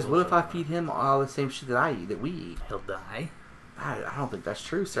going? Because what if I feed him all the same shit that I eat, that we eat? He'll die. I don't think that's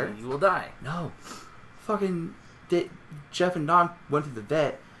true, sir. You will die. No. Fucking Jeff and Don went to the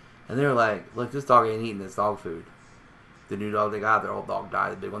vet, and they were like, look, this dog ain't eating this dog food. The new dog they got, their old dog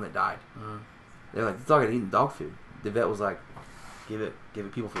died, the big one that died. They're like, this dog ain't eating dog food. The vet was like, give it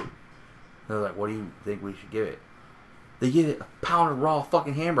people food. And they're like, what do you think we should give it? They give it a pound of raw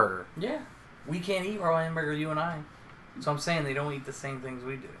fucking hamburger. Yeah. We can't eat raw hamburger, you and I. So I'm saying they don't eat the same things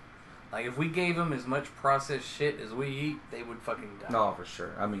we do. Like, if we gave them as much processed shit as we eat, they would fucking die. No, for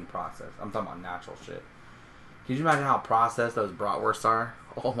sure. I mean processed. I'm talking about natural shit. Can you imagine how processed those bratwursts are?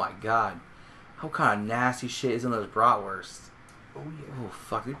 Oh my god. What kind of nasty shit is in those bratwursts? Oh yeah. Oh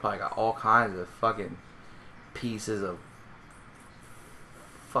fuck, we probably got all kinds of fucking pieces of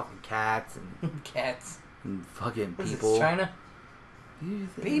fucking cats and... cats. And fucking what people. Is this China?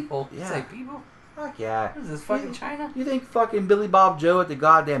 People? Yeah. You say people? Fuck yeah. What is this, fucking China? You think fucking Billy Bob Joe at the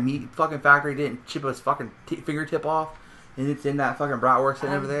goddamn meat fucking factory didn't chip his fucking fingertip off? And it's in that fucking bratwurst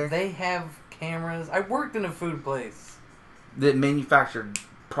sitting over there? They have cameras. I worked in a food place that manufactured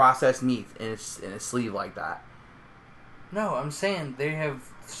processed meat in a sleeve like that. No, I'm saying they have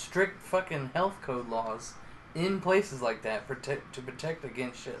strict fucking health code laws in places like that to protect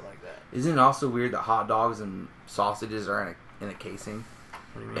against shit like that. Isn't it also weird that hot dogs and sausages are in a casing?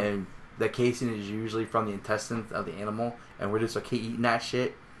 What do you mean? And the casing is usually from the intestines of the animal, and we're just okay eating that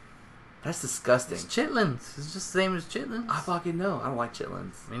shit? That's disgusting. It's chitlins. It's just the same as chitlins. I fucking know. I don't like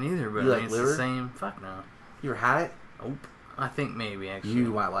chitlins. Me neither, but you like it's liver? the same. Fuck no. You ever had it? Nope. I think maybe, actually. You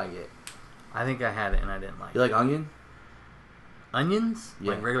might like it. I think I had it and I didn't like it. You like onion? Onions?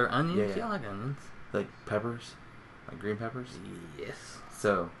 Yeah. Like regular onions? Yeah. I like onions. Like peppers? Like green peppers? Yes.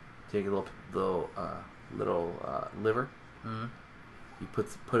 So, take a little liver. Mm-hmm. You put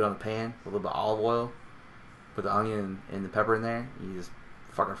it on the pan with a little bit of olive oil. Put the onion and the pepper in there. You just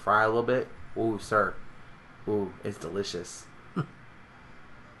fucking fry a little bit. Ooh, sir. Ooh, it's delicious.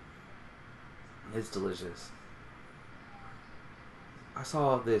 It's delicious. I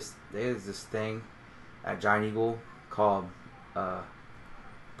saw this. There's this thing at Giant Eagle called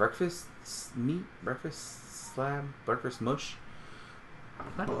breakfast meat, breakfast slab, breakfast mush.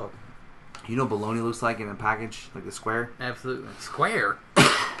 What? You know what bologna looks like in a package, like the square? Absolutely. Square?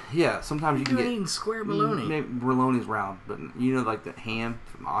 Yeah, sometimes you can get... eating square bologna? Bologna's round, but you know like the ham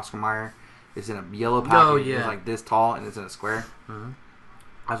from Oscar Mayer? It's in a yellow package. Oh, yeah. It's like this tall, and it's in a square. Mm-hmm.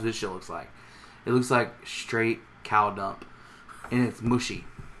 That's what this shit looks like. It looks like straight cow dump. And it's mushy.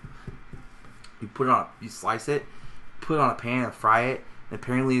 You put it on, you slice it, put it on a pan and fry it. And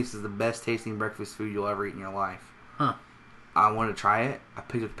apparently this is the best tasting breakfast food you'll ever eat in your life. Huh. I wanted to try it. I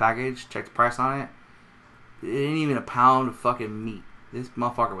picked up the package, checked the price on it. It ain't even a pound of fucking meat. This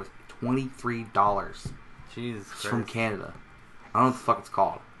motherfucker was $23. Jesus Christ. It's from Canada. I don't know what the fuck it's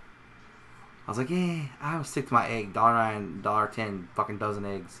called. I was like, I was sick to my egg. $1.09, $1.10, fucking dozen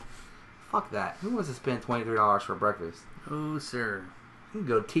eggs. Fuck that. Who wants to spend $23 for breakfast? Oh, sir. You can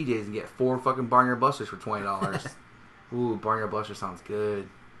go to TJ's and get 4 fucking Barnyard Busters for $20. Ooh, Barnyard Buster sounds good.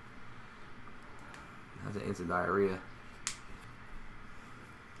 That's an instant diarrhea.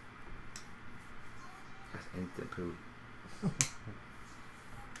 That's instant poop.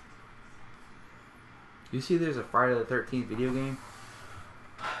 You see there's a Friday the 13th video game?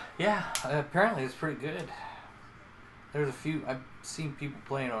 Yeah, apparently it's pretty good. There's a few, I've seen people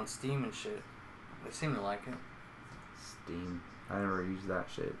playing on Steam and shit. They seem to like it. Steam. I never used that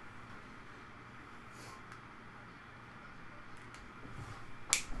shit.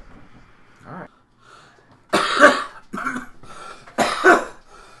 Alright.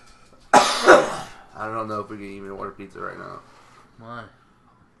 I don't know if we can even order pizza right now. Why?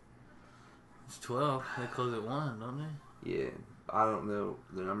 It's 12. They close at 1, don't they? Yeah. I don't know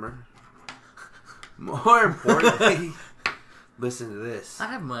the number. More importantly, listen to this. I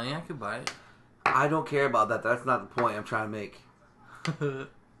have money. I could buy it. I don't care about that. That's not the point I'm trying to make.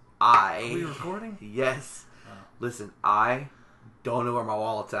 Are we recording? Yes. Oh. Listen, I don't know where my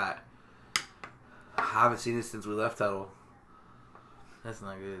wallet's at. I haven't seen it since we left Tuttle. That's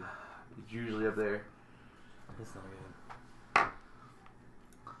not good. It's usually up there. That's not good.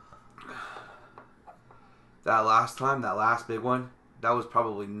 That last time, that last big one, that was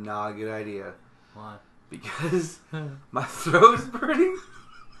probably not a good idea. Why? Because my throat's burning.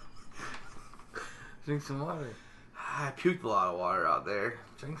 Drink some water. I puked a lot of water out there.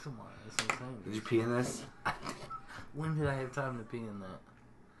 Drink some water. That's what I'm saying. Did you pee in this? When did I have time to pee in that?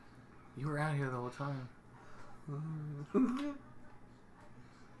 You were out here the whole time.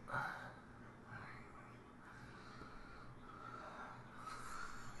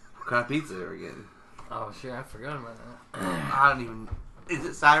 What kind of pizza are we getting? Oh, shit, I forgot about that. I don't even... Is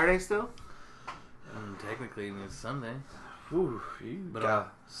it Saturday still? Technically, it's Sunday. Ooh,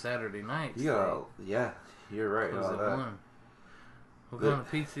 but Saturday night. Yeah, you're right. Close at 1. What kind of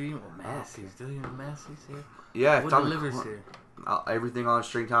pizza do you want? Massey's. Do you have Massey's here? Yeah. What delivers here? Everything on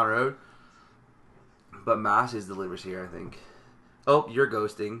Stringtown Road. But Massey's delivers here, I think. Oh, you're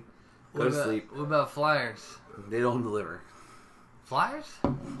ghosting. Go to sleep. What about Flyers? They don't deliver. Flyers?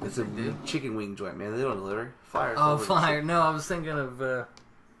 It's a chicken wing joint, man. They don't deliver. Flyers. Oh, Flyer. No, I was thinking of...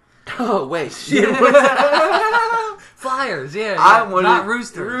 Oh, wait. Shit. Flyers, yeah. Not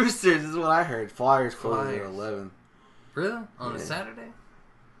Roosters. Roosters is what I heard. Flyers close at 11. Really? On a Saturday?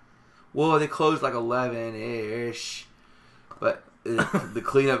 Well, they closed like 11-ish. But the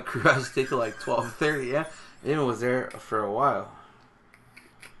cleanup crew has to stay till like 12:30, yeah? And it was there for a while.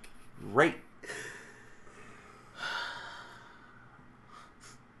 Right.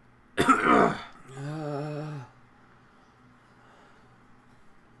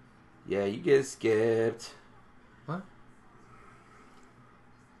 Yeah, you get skipped. What?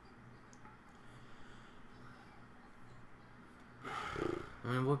 I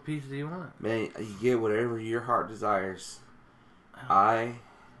mean, what pizza do you want? Man, you get whatever your heart desires. I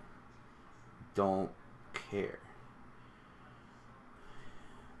don't care.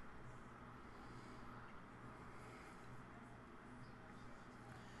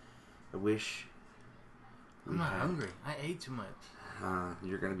 I wish... I'm not hungry. I ate too much.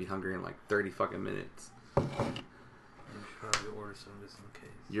 You're going to be hungry in like 30 fucking minutes. You should probably order some just in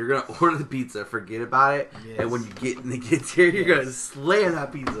case. You're going to order the pizza, forget about it, yes. And when it gets here, you're going to slay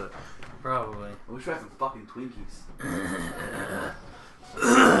that pizza. Probably. I wish I had some fucking Twinkies.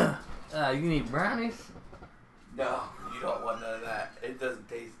 You can eat brownies? No, you don't want none of that. It doesn't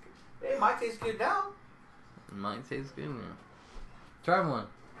taste good. It might taste good now. It might taste good now. Try one.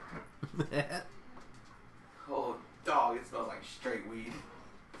 Oh, dog, it smells like straight weed.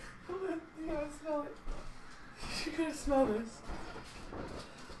 You gotta smell it. You gotta smell this.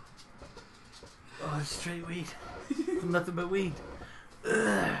 Oh, it's straight weed. Nothing but weed.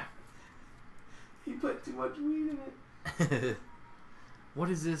 He put too much weed in it. What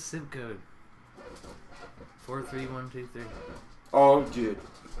is this zip code? 43123. Oh, dude.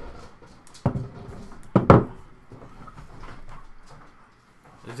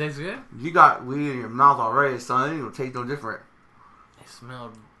 It tastes good? You got weed in your mouth already, son. It ain't gonna taste no different. It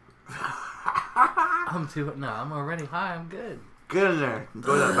smelled... I'm already high. I'm good. Get in there.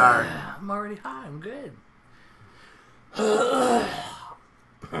 Go to that battery. I'm already high. I'm good.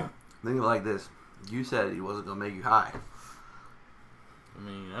 Think of it like this. You said he wasn't gonna make you high. I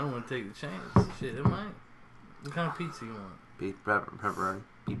mean, I don't want to take the chance. Shit, it might. What kind of pizza you want? Beef pepper, pepperoni,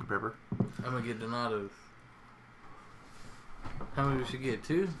 beef pepper. I'm gonna get Donato's. How many we should get?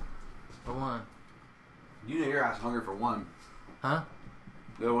 2 or 1? You know your ass hungry for one. Huh?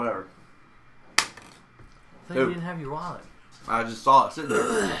 No, whatever. I thought you didn't have your wallet. I just saw it sitting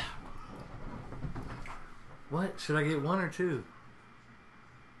there. What? Should I get 1 or 2?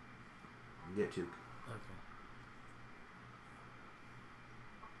 Get 2. Okay.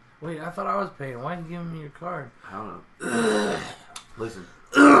 Wait, I thought I was paying. Why are you giving me your card? I don't know. Listen.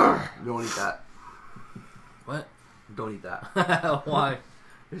 Don't eat that. What? Don't eat that. Why?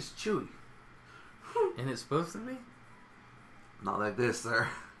 It's chewy. And it's supposed to be? Not like this, sir.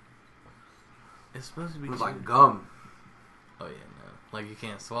 It's supposed to be It's chewy. like gum. Oh, yeah, no. Like you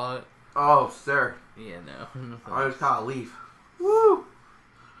can't swallow it? Oh, sir. Yeah, no. I just caught a leaf. Woo! I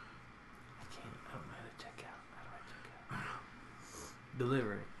don't know how to check out. How do I check out?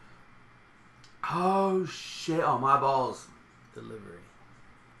 Delivery. Oh, shit on my balls. Delivery.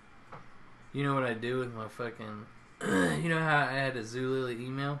 You know what I do with my fucking... you know how I had a Zulily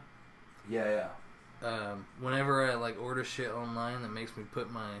email? Yeah. Whenever I like order shit online that makes me put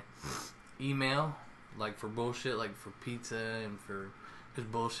my email, like for bullshit, like for pizza and for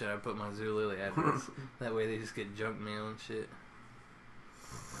just bullshit, I put my Zulily address. That way they just get junk mail and shit.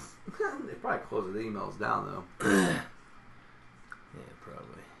 They probably close the emails down, though. Yeah,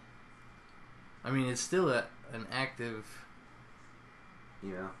 probably. I mean, it's still an active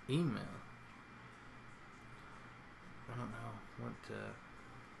email. I don't know what.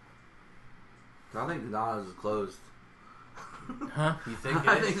 I think Donato's is closed. Huh? You think?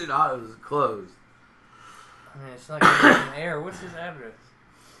 I think Donato's is closed. I mean, it's not gonna be air. What's his address?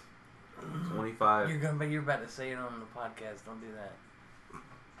 25. You're about to say it on the podcast. Don't do that.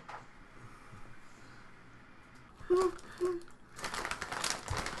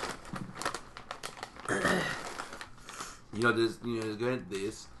 You know this. You know it's good.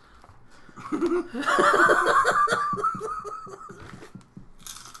 This.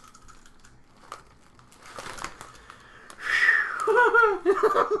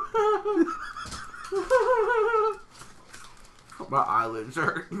 My eyelids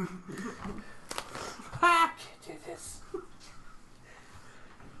hurt. I can't do this.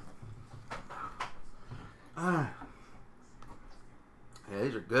 Yeah,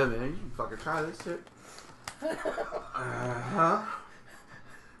 these are good, man. You should fucking try this shit. Uh-huh.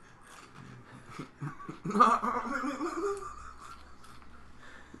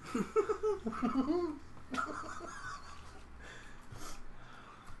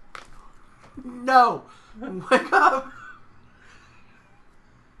 No! Wake up!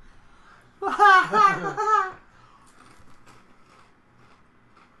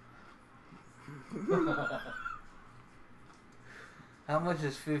 How much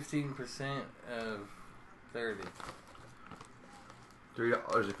is 15% of 30?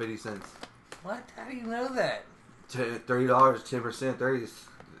 $3.50. What? How do you know that? $30, 10%, 30 is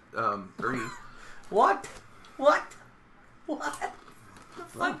 3. What? What? What? The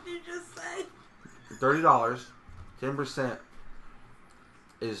fuck did you just say? $30, 10%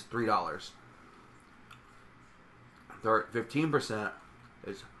 is $3. 15%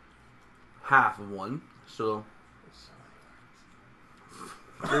 is half of one, so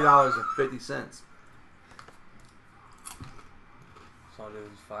 $3.50. So it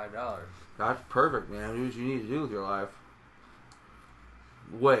was $5. That's perfect, man. Do what you need to do with your life.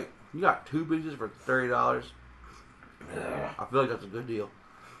 Wait, you got 2 pizzas for $30? I feel like that's a good deal.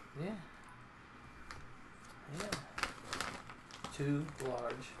 Yeah. Yeah. 2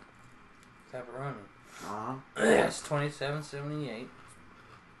 large pepperoni. Uh-huh. It's $27.78.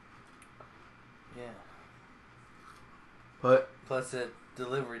 Yeah. But Plus a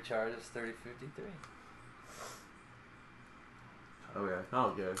delivery charge is $30.53. okay, that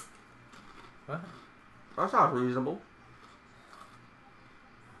was good. What? That sounds reasonable.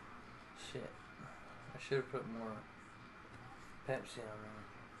 Shit. I should have put more Pepsi on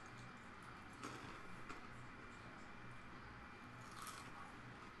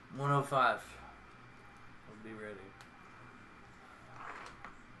there. $105. I'll be ready.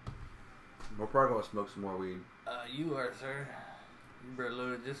 We're probably gonna smoke some more weed. You are, sir. You better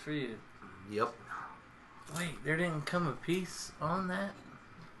load it just for you. Yep. Wait, there didn't come a piece on that?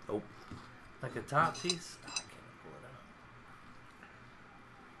 Nope. Like a top piece? Oh, I can't pull it out.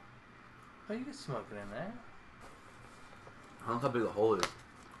 Oh, you can smoke it in there. I don't know how big the hole is.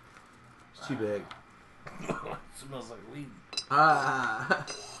 It's too big. It smells like weed. Ah.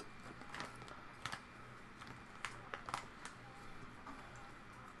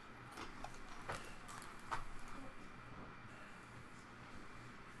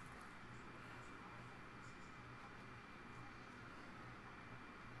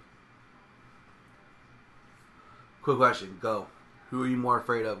 Quick question. Go. Who are you more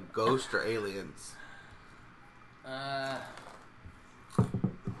afraid of, ghosts or aliens?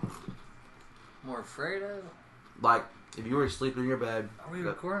 More afraid of? Like, if you were sleeping in your bed. Are we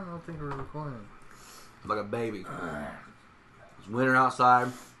recording? I don't think we're recording. Like a baby. It's winter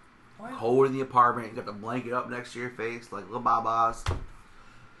outside. What? Cold in the apartment. You got the blanket up next to your face like little babas.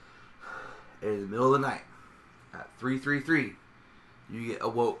 It is the middle of the night. At 3:33, you get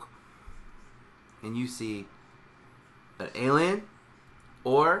awoke. And you see an alien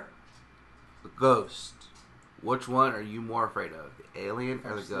or a ghost. Which one are you more afraid of? The alien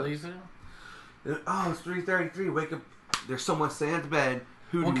or the ghost? Sleeping? Oh, it's 3:33. Wake up. There's someone sitting at the bed.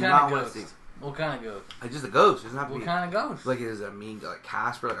 Who What do you kind not of want to ghost? see? What kind of ghost? Like just a ghost. It doesn't have to What be. kind of ghost? Like is it a mean, like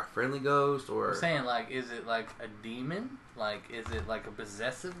Casper, like a friendly ghost, or? I'm saying, like, is it like a demon? Like, is it like a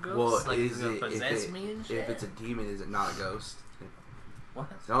possessive ghost? Well, like, is it it possess me and shit? if it's a demon, is it not a ghost? What?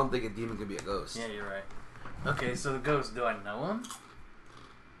 So I don't think a demon could be a ghost. Yeah, you're right. Okay, so the ghost, do I know him?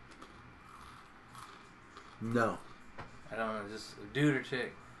 No. I don't know, just a dude or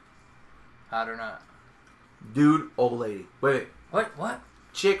chick? Hot or not? Dude, old lady. Wait. What?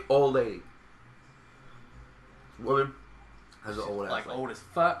 Chick, old lady. Woman has an old ass. Like old as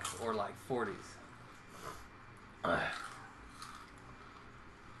fuck or like 40s?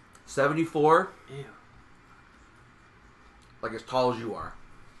 74. Ew. Like as tall as you are.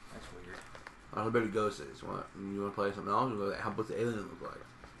 That's weird. I don't know how big a ghost is. You want to play something else? What's the alien look like?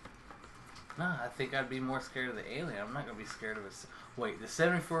 No, I think I'd be more scared of the alien. I'm not going to be scared of Wait, the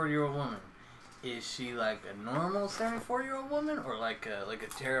 74-year-old woman, is she like a normal 74-year-old woman? Or like a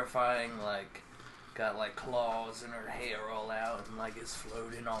terrifying, like, got like claws and her hair all out and like it's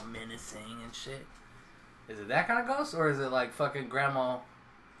floating all menacing and shit? Is it that kind of ghost? Or is it like fucking grandma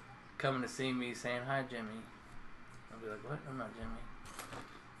coming to see me saying, "Hi, Jimmy"? I'll be like, "What? I'm not Jimmy."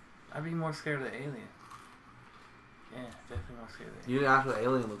 I'd be more scared of the alien. Yeah, definitely more scared of the alien. You didn't ask what the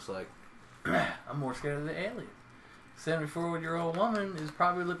alien looks like. I'm more scared of the alien. 74-year-old woman is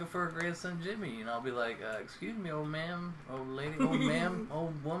probably looking for her grandson Jimmy, and I'll be like, "Excuse me, old ma'am, old lady, old ma'am,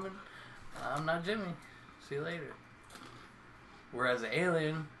 old woman, I'm not Jimmy. See you later." Whereas the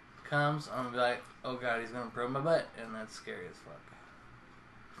alien comes, I'm gonna be like, "Oh God, he's gonna probe my butt," and that's scary as fuck.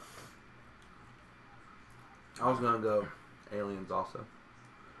 I was gonna go aliens also,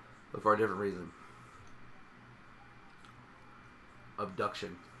 but for a different reason.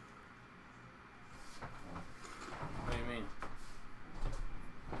 Abduction. What do you mean?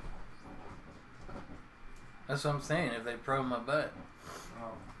 That's what I'm saying. If they probe my butt.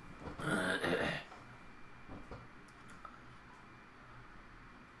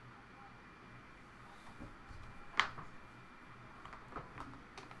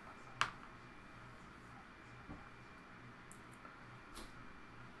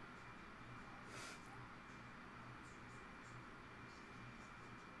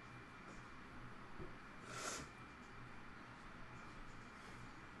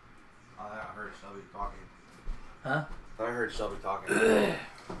 I heard Shelby talking. Huh? I heard Shelby talking.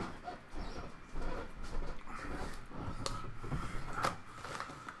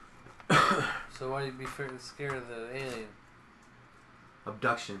 So why do you be scared of the alien?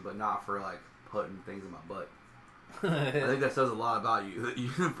 Abduction, but not for like putting things in my butt. I think that says a lot about you.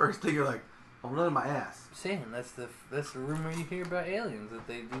 The first thing you're like, "I'm running my ass." I'm saying that's the rumor you hear about aliens, that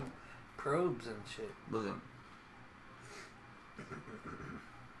they do probes and shit. Listen.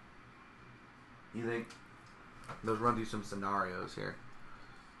 You think? Let's run through some scenarios here.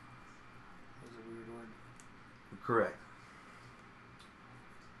 That's a weird word. Correct.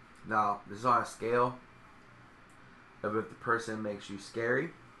 Now, this is on a scale of if the person makes you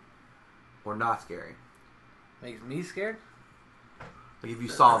scary or not scary. Makes me scared? Like if you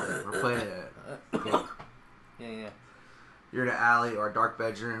solve it, we're playing it. Okay. Yeah. You're in an alley or a dark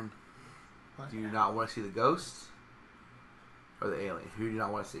bedroom. What? Do you not want to see the ghosts or the alien? Who do you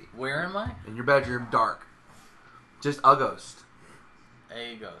not want to see? Where am I? In your bedroom, dark. Just a ghost.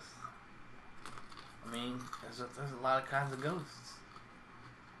 A ghost. I mean, there's a lot of kinds of ghosts.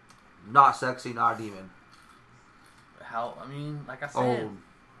 Not sexy, not a demon. How? I mean, like I said, Old.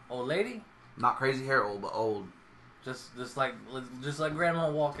 Old lady. Not crazy hair old, but old. Just like grandma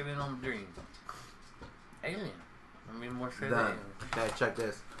walking in on the dream. Alien. I mean, more scared than Done. alien. Okay, check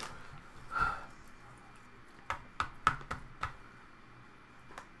this.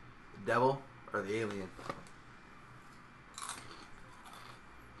 The devil or the alien?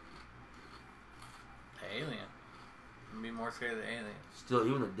 Alien. I'd be more scared than alien. Still,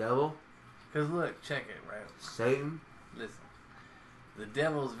 even the devil? Cause look, check it, right? Satan? Listen, the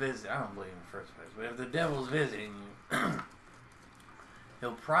devil's visiting. I don't believe in the first place, but if the devil's visiting you,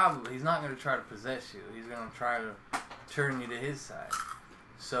 he's not going to try to possess you. He's going to try to turn you to his side.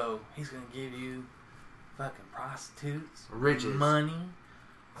 So he's going to give you fucking prostitutes, Riches. money,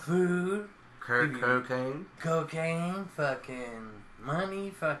 food, Cocaine? cocaine, fucking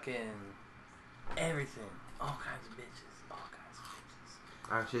money, fucking everything. All kinds of bitches. All kinds of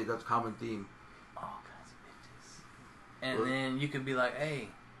bitches. Actually, that's a common theme. All kinds of bitches. And then you could be like, hey,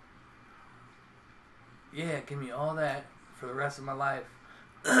 yeah, give me all that for the rest of my life.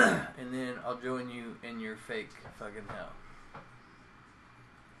 And then I'll join you in your fake fucking hell.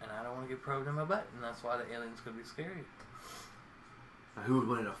 And I don't want to get probed in my butt. And that's why the alien's going to be scary. Now, who would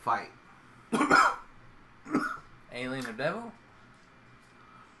win in a fight? Alien or devil?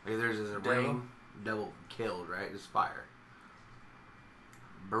 Like there's a Devil. ring. Devil killed, right? Just fire.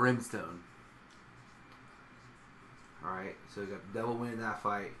 Brimstone. Alright, so we got the devil winning that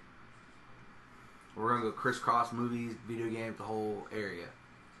fight. We're going to go crisscross movies, video games, the whole area.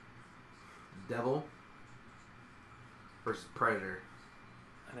 Devil versus Predator.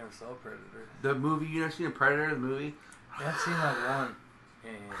 I never saw Predator. The movie, you never seen a Predator, the movie? Yeah, I've seen like one.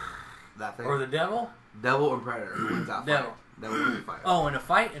 Yeah. That thing? Or the devil? Devil or Predator? Who wins that Devil. fight? Devil wins the fight. Oh, in a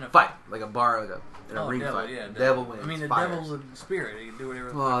fight? Fight. Like a bar, like in a ring devil, fight. yeah. Devil wins. I mean, the fire. devil's a spirit. He can do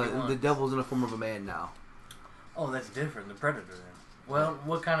whatever Well, he wants. the devil's in the form of a man now. Oh, that's different. The Predator then. Well,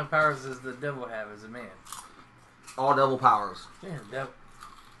 what kind of powers does the devil have as a man? All devil powers. Yeah, the devil.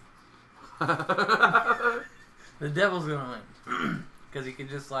 The devil's gonna win because he can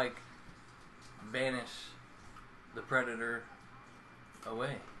just like banish the Predator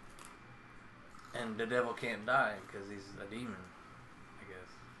away, and the devil can't die because he's a demon. I guess.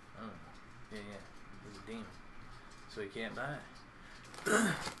 I don't know. Yeah, he's a demon, so he can't die.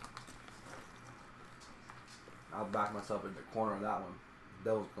 I'll back myself into the corner on that one. The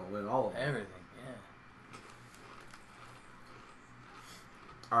devil's gonna win all of them. Everything, yeah.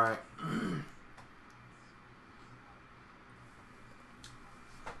 All right.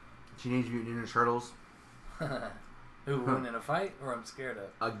 Teenage Mutant Ninja Turtles Who win in a fight, or I'm scared of?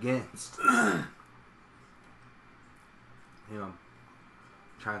 against. I'm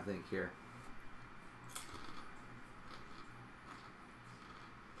trying to think here.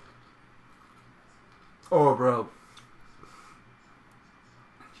 Oh, bro.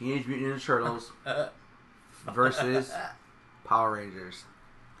 Teenage Mutant Ninja Turtles versus Power Rangers.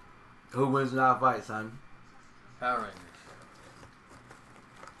 Who wins in that fight, son? Power Rangers.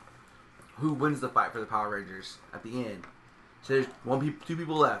 Who wins the fight for the Power Rangers at the end? So there's two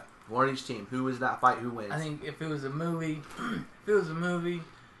people left, one on each team. Who wins that fight? Who wins? I think if it was a movie,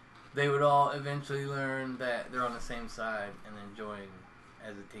 they would all eventually learn that they're on the same side and then join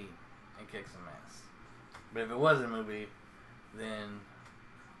as a team and kick some ass. But if it was a movie, then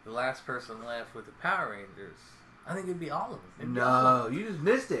the last person left with the Power Rangers, I think it'd be all of them. It'd be all of No, them. you just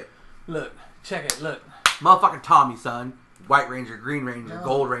missed it. Look, check it. Look, Motherfucking Tommy, son. White Ranger, Green Ranger, No.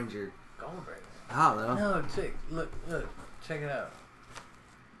 Gold Ranger. Gold Ranger. I don't know. No, look, check it out.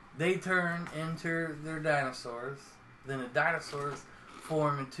 They turn into their dinosaurs. Then the dinosaurs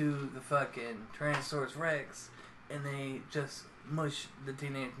form into the fucking Tyrannosaurus Rex, and they just mush the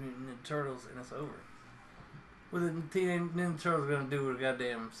Teenage Mutant Ninja Turtles, and it's over. What the Teenage Ninja Turtles gonna do with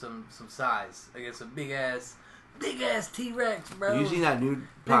goddamn some size against a big ass T-Rex, bro? You seen that new?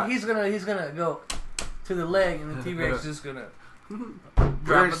 He's gonna go to the leg, and the T-Rex just gonna.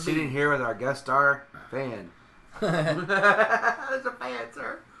 We're a sitting beat. here with our guest star fan. That's a fan,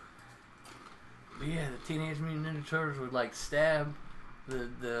 sir. But yeah, the Teenage Mutant Ninja Turtles would like stab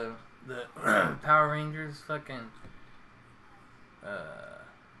the Power Rangers fucking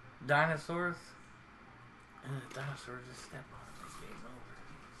dinosaurs, and the dinosaurs just step on it. It's game over.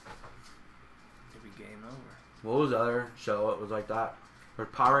 It'd be game over. What was the other show? It was like that. There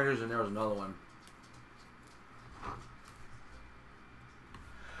was Power Rangers and there was another one.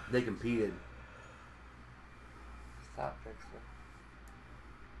 They competed. Stop, Dexter.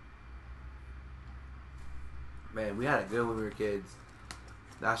 Man, we had it good when we were kids.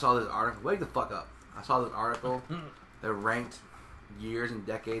 I saw this article. Wake the fuck up. I saw this article that ranked years and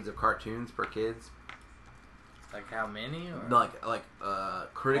decades of cartoons for kids. Like how many? Or?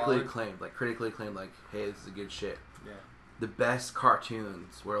 Critically Quality? acclaimed. Like critically acclaimed. Like, hey, this is a good shit. Yeah. The best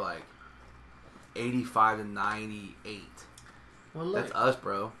cartoons were like 85 to 98. Well, look. That's us,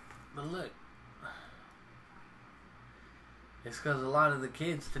 bro. But look. It's because a lot of the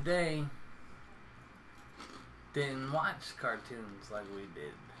kids today didn't watch cartoons like we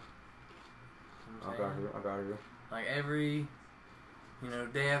did. You know what I'm saying? I got you. Like every,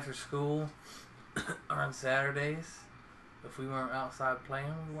 day after school or on Saturdays, if we weren't outside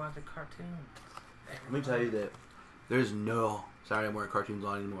playing, we watched a cartoon. Let me tell you that there's no Saturday morning cartoons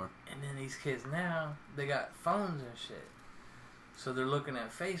on anymore. And then these kids now, they got phones and shit. So they're looking at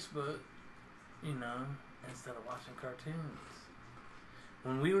Facebook, instead of watching cartoons.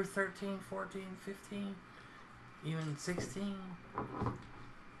 When we were 13, 14, 15, even 16,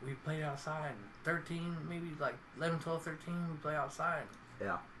 we played outside. 13, maybe like 11, 12, 13, we play outside.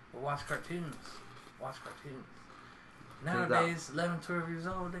 Yeah. We'll watch cartoons. Nowadays, 11, 12 years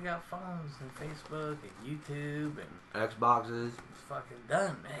old, they got phones and Facebook and YouTube and Xboxes. it's fucking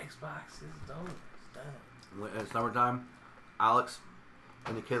done. Xbox is over. It's done. When it's summertime, Alex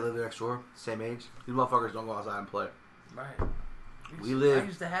and the kid live next door, same age. These motherfuckers don't go outside and play. Right. I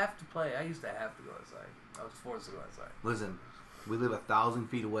used to have to play. I used to have to go outside. I was forced to go outside. Listen, we live 1,000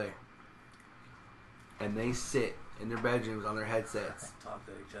 feet away, and they sit in their bedrooms on their headsets. Talk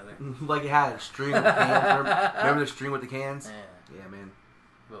to each other. Like it had a string with cans. Remember the string with the cans? Yeah. Yeah, man.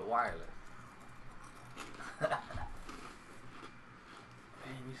 But wireless. Man,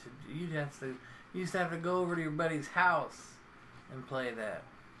 you used to have to go over to your buddy's house and play that.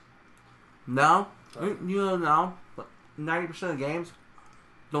 No, So, now 90% of the games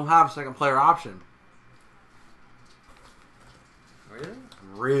don't have a second player option. really?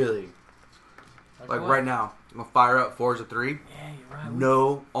 Really? Like what? right now, I'm gonna fire up Forza 3. Yeah, you're right.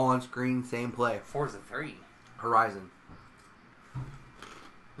 No on-screen same play. Forza 3. Horizon.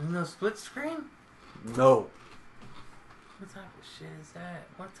 There's no split screen? No. What type of shit is that?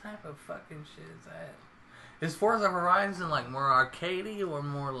 What type of fucking shit is that? Is Forza Horizon like more arcadey or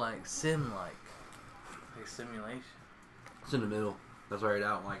more like sim-like? Like simulation? It's in the middle. That's why I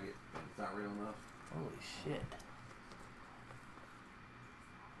don't like it. It's not real enough. Holy shit.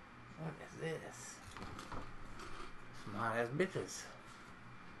 What is this? Some hot ass bitches.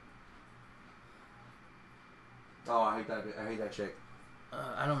 Oh, I hate that chick.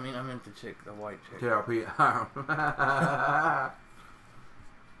 I meant the chick, the white chick. TRP.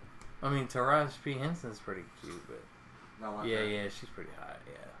 I mean, Taraji P. Henson's pretty cute, but Not like yeah, her. yeah, she's pretty hot.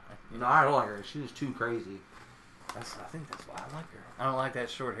 Yeah, No, I don't like her. She's just too crazy. I think that's why I like her. I don't like that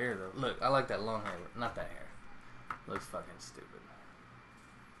short hair though. Look, I like that long hair, but not that hair. Looks fucking stupid.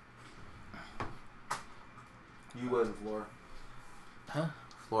 You wasn't Floor. Huh?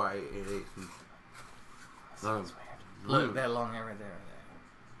 Floor, I ate. That sounds weird. Look, that long hair right there.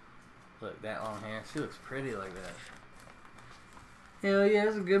 Look, that long hair. She looks pretty like that. Hell yeah,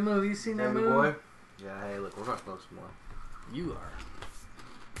 it's a good movie. You seen that Baby movie? boy. Yeah, hey, look, we're gonna smoke some more. You are.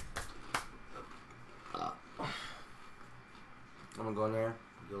 I'm gonna go in there,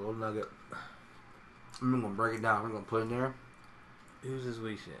 get a little nugget. I'm gonna break it down. I'm gonna put it in there. Who's this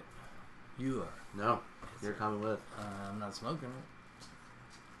we shit? You are. No, you're coming with. I'm not smoking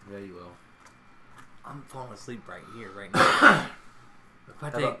it. Yeah, you will. I'm falling asleep right here, right now.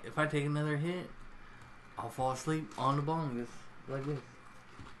 If I take another hit, I'll fall asleep on the bongus like this.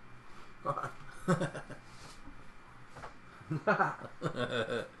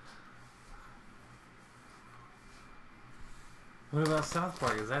 What about South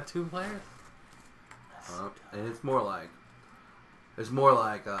Park? Is that 2 players? And it's more like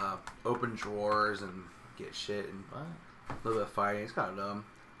open drawers and get shit and What? a little bit of fighting. It's kind of dumb.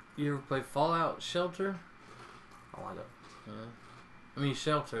 You ever play Fallout Shelter? I like it. Yeah. I mean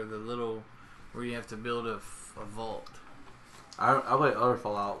Shelter, the little where you have to build a vault. I play other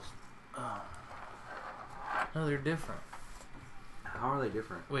Fallouts. Oh. No, they're different. How are they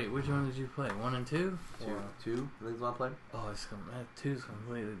different? Wait, which one did you play? 1 and 2? Two? I think one played. Oh, that 2 is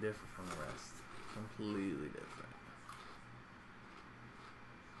completely different from the rest. Completely different.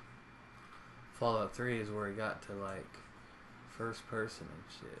 Fallout 3 is where it got to like first person and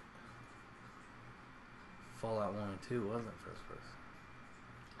shit. Fallout 1 and 2 wasn't first person.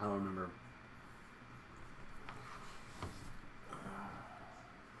 I don't remember.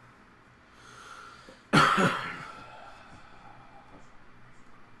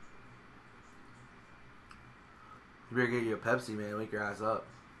 You better get you a Pepsi, man. Wake your ass up.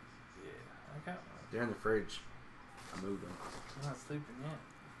 Yeah, I got one. They're in the fridge. I moved them. I'm not sleeping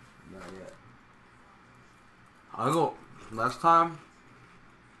yet. Not yet. I'll go next time.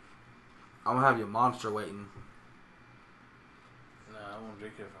 I'm gonna have you a Monster waiting. won't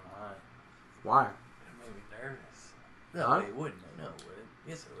drink it if I'm high. Why? It made me nervous. No, Huh? it wouldn't. No, it wouldn't.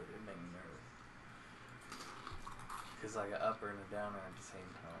 Yes, it would. It made me nervous. It's like an upper and a downer at the same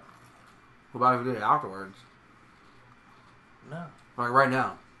time. What about if we do it afterwards? No, Like right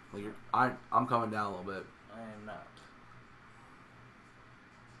now. Like I'm coming down a little bit. I am not.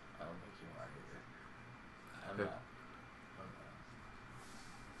 I don't think you are either. I'm Okay. not.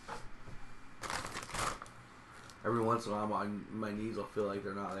 Every once in a while, my knees will feel like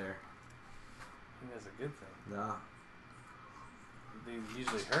they're not there. I think that's a good thing. Nah. They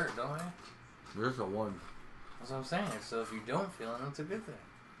usually hurt, don't they? There's a one. That's what I'm saying. So if you don't feel it, it's a good thing.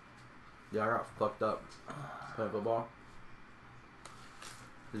 Yeah, I got fucked up playing football.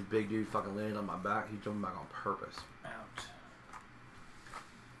 This big dude fucking landed on my back. He jumped back on purpose. Ouch.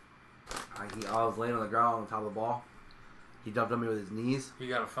 I was laying on the ground on top of the ball. He jumped on me with his knees. You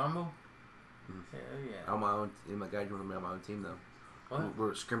got a fumble? Mm. Hell yeah. On my own. My guy jumped on me on my own team though. What? We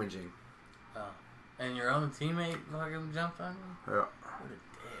were scrimmaging. Oh. And your own teammate fucking jumped on you? Yeah. What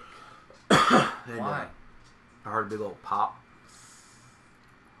a dick. And, Why? I heard a big old pop.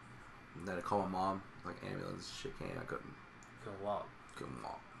 And then I called my mom. Like ambulance shit came. I couldn't walk.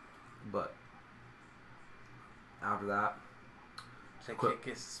 walk. But after that, Did that Quit. kid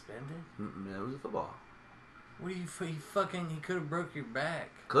get suspended? it was a football. What do you he could have broke your back.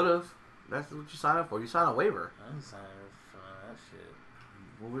 Could have. That's what you sign up for. You sign a waiver. I didn't sign up for that shit.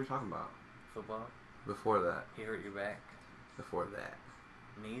 What were we talking about? Football? Before that. He hurt your back? Before that.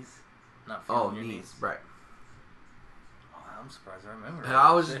 Knees? Not Oh, feeling your knees. Right. Oh, I'm surprised I remember And that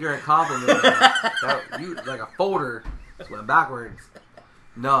I was just shit. giving a compliment. You like a folder just went backwards.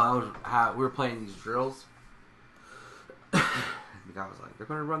 No, we were playing these drills. The guy was like, "They're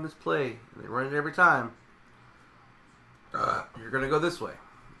going to run this play, and they run it every time. You're going to go this way."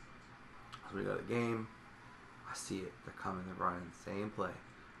 So we go to the game. I see it. They're coming. They're running the same play.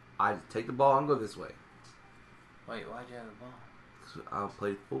 I just take the ball and go this way. Wait, why'd you have the ball? So I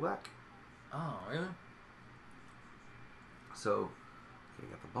played fullback. Oh, really? So I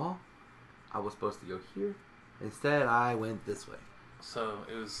got the ball. I was supposed to go here. Instead, I went this way. So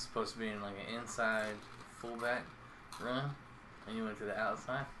it was supposed to be in like an inside fullback run, and you went to the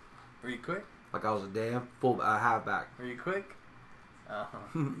outside. Were you quick? Like I was a damn halfback. Were you quick?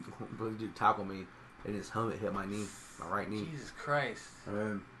 But dude tackled me, and his helmet hit my knee, my right knee. Jesus Christ. And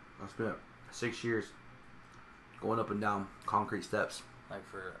then I spent 6 years going up and down concrete steps. Like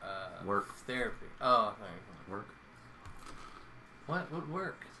for Work. therapy. Oh, okay. Work. What work? What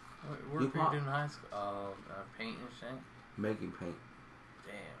work You were you doing in high school? Oh, paint and shit? Making paint.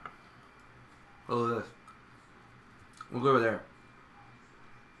 Damn. Oh, look at this. Look over there.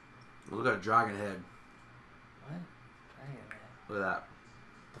 Look at a dragon head. What? Damn, man. Look at that.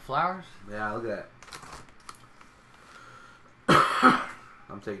 The flowers? Yeah, look at that.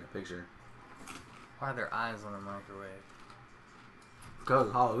 I'm taking a picture. Why are their eyes on a microwave?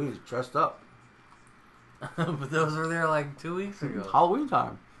 Because Halloween's dressed up. But those were there like 2 weeks ago. Halloween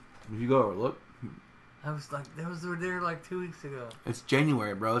time. If you go over, look. I was like, those were there like 2 weeks ago. It's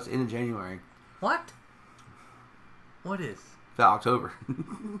January, bro. It's in January. What? What is? It's October.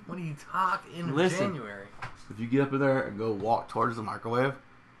 What are you talking in Listen. January? If you get up in there and go walk towards the microwave,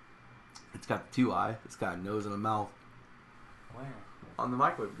 it's got 2 eyes. It's got a nose and a mouth. Where? On the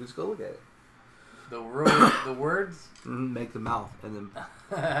microwave. Just go look at it. The words? Make the mouth and then.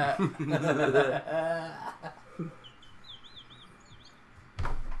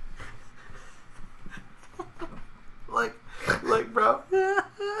 like, bro.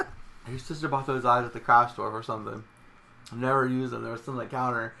 Your sister bought those eyes at the craft store or something. I've never used them. They were still on the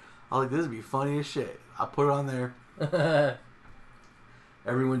counter. I was like, this would be funny as shit. I put it on there.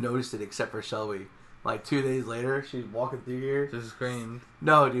 Everyone noticed it except for Shelby. Like 2 days later, she's walking through here. Just screamed.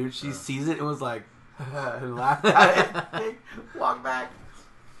 No, dude, she sees it and was like, and laughed at it. Walk back.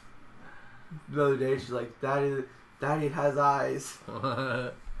 The other day, she's like, Daddy has eyes.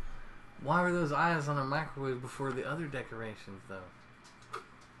 Why were those eyes on a microwave before the other decorations, though?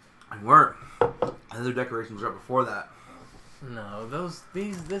 They weren't. Other decorations were up before that. No, this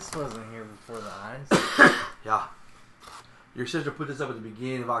wasn't here before the eyes. Yeah. Your sister put this up at the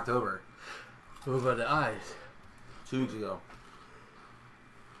beginning of October. What about the eyes? 2 weeks ago.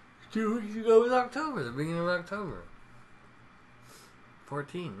 2 weeks ago was October, the beginning of October.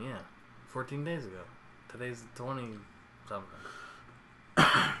 14, yeah. 14 days ago. Today's the 20-something.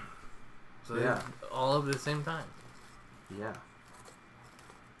 So Yeah. they're all of the same time. Yeah.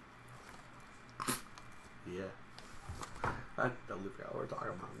 Yeah. I totally forgot what we're talking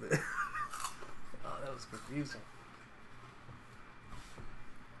about. Oh, that was confusing.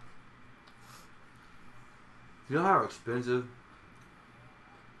 You know how expensive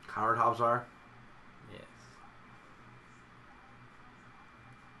countertops are? Yes.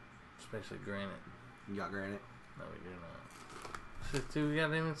 Especially granite. You got granite? No, we do not. Shit, too, we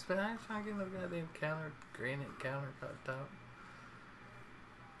got them spend. I ain't trying to get no goddamn granite countertop.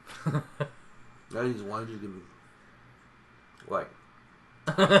 I just wanted you to give me, like,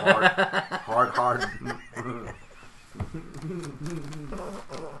 hard.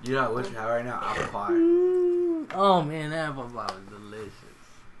 You know what you have right now? Apple pie. Oh man, apple pie was delicious.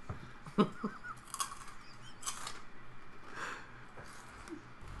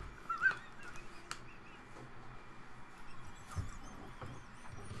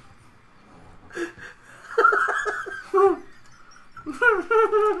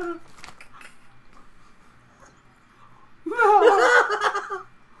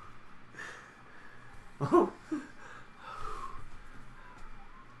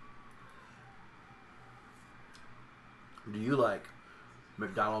 Do you like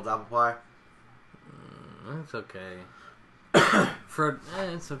McDonald's apple pie? It's okay.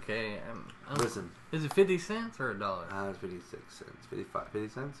 It's okay. Listen. Is it 50 cents or $1? It's 56 cents. 50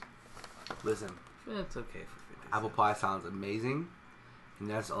 cents? Listen. It's okay for 50 Apple pie sounds amazing, and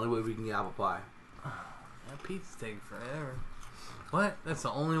that's the only way we can get apple pie. That pizza's taking forever. What? That's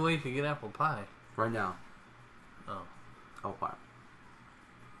the only way you can get apple pie? Right now. Oh. Apple pie.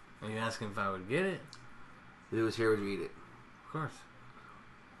 Are you asking if I would get it? If it was here, would you eat it? Of course.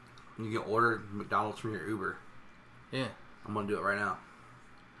 You can order McDonald's from your Uber. Yeah. I'm going to do it right now.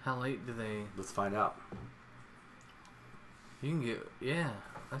 How late do they... Let's find out. You can get... Yeah,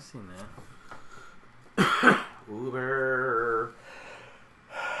 I've seen that. Uber.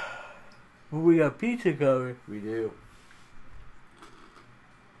 Well, we got pizza coming. We do.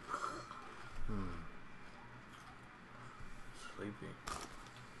 Sleepy.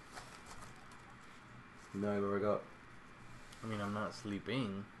 No, you wake up. I mean, I'm not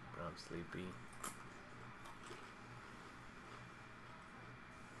sleeping, but I'm sleepy.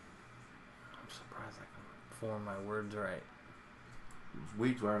 I'm surprised I can form my words right.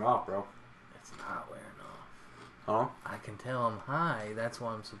 Weed's wearing off, bro. It's not wearing off. Huh? I can tell I'm high. That's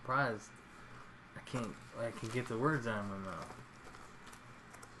why I'm surprised. I can get the words out of my mouth.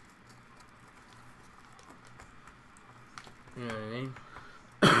 You know what I mean?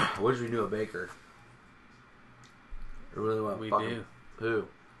 I wish we knew a baker. I really want to We fucking... do. Who?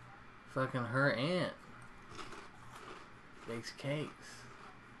 Fucking her aunt bakes cakes.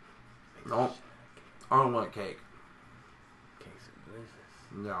 No. I don't want cake. Cakes are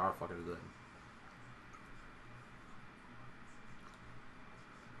delicious. They are fucking good.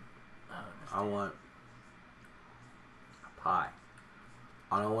 I want a pie.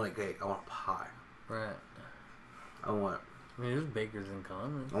 I don't want a cake. I want a pie. Right. I want there's bakers in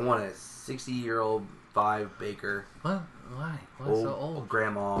common. a 60-year-old baker. What? Why? Why so old?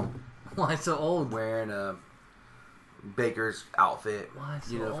 Grandma. Why so old? Wearing a baker's outfit. Why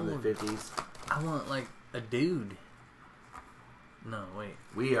so from old? the 50s. I want like a dude. No, wait.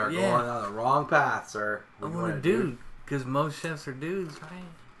 We are going on the wrong path, sir. I want a dude. Because most chefs are dudes, right?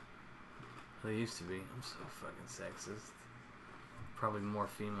 They used to be. I'm so fucking sexist. Probably more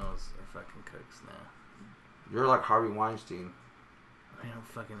females are fucking cooks now. You're like Harvey Weinstein. I mean, I'm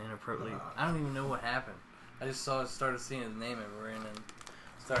fucking inappropriately. I don't even know what happened. I just started seeing his name everywhere, and then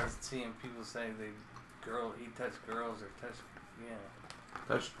started seeing people say he touched girls or touched,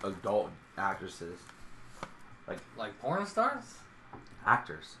 Touched adult actresses. like porn stars.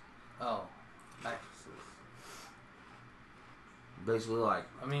 Actors. Oh, actresses. Basically, like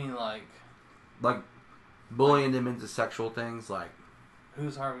I mean, like bullying them into sexual things. Like,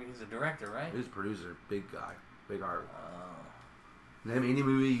 who's Harvey? He's a director, right? he's a producer, big guy, big art. Oh. Name any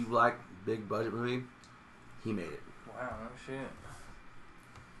movie you like, big budget movie, he made it. Wow, no shit.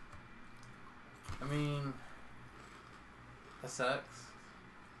 I mean, that sucks.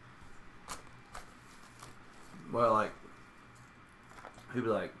 Well, like, he'd be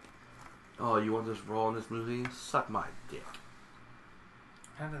like, "Oh, you want this role in this movie? Suck my dick."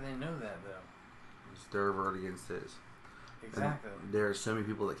 How do they know that though? It's their word against his. Exactly. And there are so many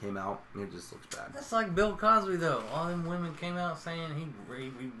people that came out, and it just looks bad. That's like Bill Cosby though. All them women came out saying he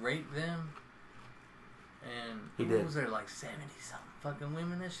raped them, and He what did. was there like 70 something fucking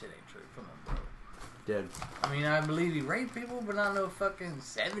women? That shit ain't true. Come on, bro. Did. I mean, I believe he raped people, but not no fucking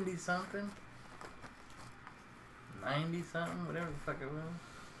 70 something, 90 something, whatever the fuck it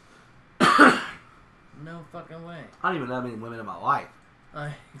was. No fucking way. I don't even know that many women in my life.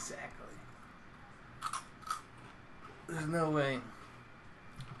 Exactly. There's no way.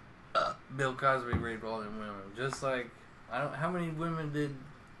 Bill Cosby raped all them women. Just like how many women did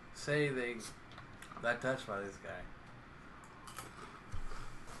say they got touched by this guy?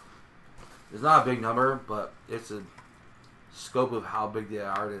 It's not a big number, but it's a scope of how big the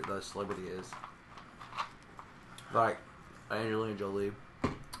artist, the celebrity is. Like Angelina Jolie.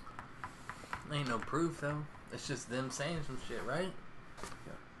 Ain't no proof though. It's just them saying some shit, right?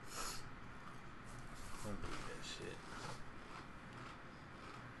 Yeah. Don't believe that shit.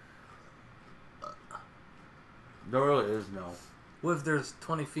 There really is no. What if there's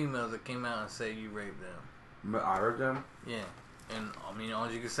 20 females that came out and say you raped them? I heard them. Yeah. And, I mean, all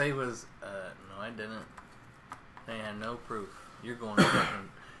you could say was, no, I didn't. They had no proof. You're going to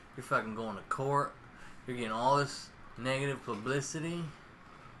you're fucking going to court. You're getting all this negative publicity.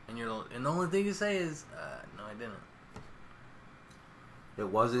 And the only thing you say is, no, I didn't. It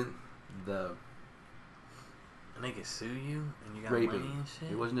wasn't the And they could sue you, and you got raping. money and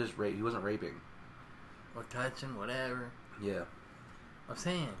shit? It wasn't just rape. He wasn't raping. Or touching, whatever. Yeah. I'm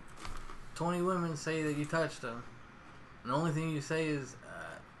saying, 20 women say that you touched them. And the only thing you say is,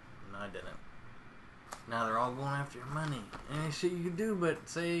 no, I didn't. Now they're all going after your money. And ain't shit you can do but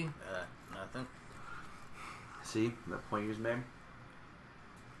say, nothing. See that point you just made?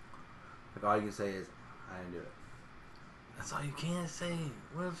 Like all you can say is, I didn't do it. That's all you can say.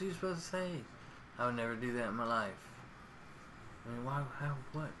 What else are you supposed to say? I would never do that in my life. I mean, why, how,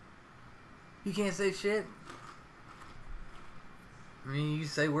 what? You can't say shit. I mean, you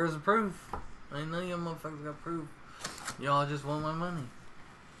say, where's the proof? Ain't none of y'all motherfuckers got proof. Y'all just want my money.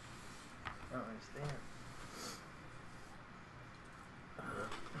 I don't understand.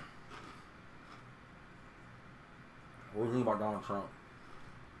 What do you think about Donald Trump?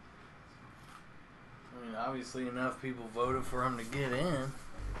 I mean, obviously enough people voted for him to get in.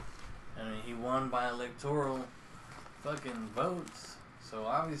 I mean, he won by electoral fucking votes. So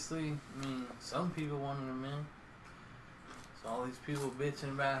obviously, I mean, some people wanted him in. So all these people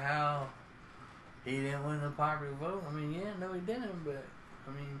bitching about how he didn't win the popular vote. I mean, yeah, no, he didn't, but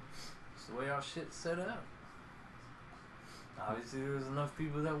I mean, it's the way our shit's set up. Obviously, there was enough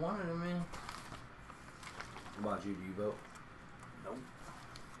people that wanted him in. What about you? Do you vote? Nope.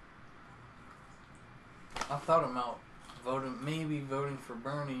 I thought about maybe voting for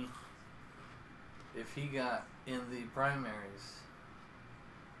Bernie if he got in the primaries.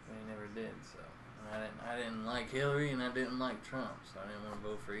 But he never did, so. And I didn't like Hillary and I didn't like Trump, so I didn't want to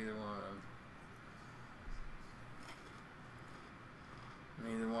vote for either one of them.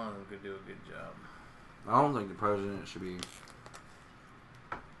 Neither one of them could do a good job. I don't think the president should be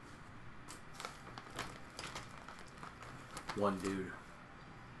one dude.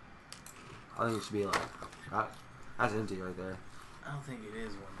 I think it should be like that's empty right there. I don't think it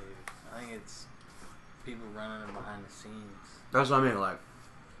is one dude. I think it's people running it behind the scenes. That's what I mean. Like,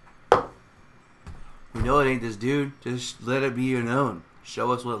 we know it ain't this dude. Just let it be your own.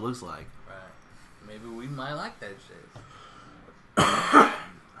 Show us what it looks like. Right. Maybe we might like that shit.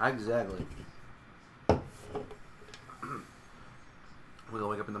 Exactly. We're gonna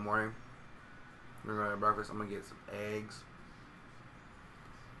wake up in the morning. We're gonna have breakfast. I'm gonna get some eggs.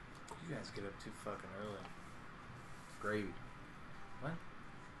 You guys get up too fucking early. Gravy. What?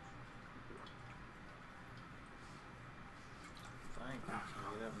 Fine, you can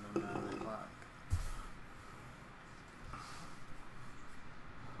get up no 9 o'clock.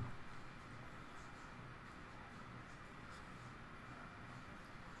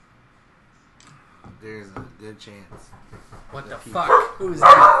 There's a good chance. What the Pizza. fuck? Who's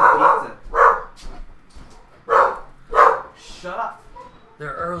that? Pizza. Shut up.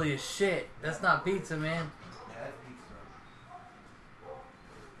 They're early as shit. That's not pizza, man. Yeah, that's pizza, bro.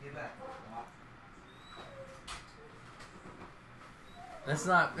 Get back.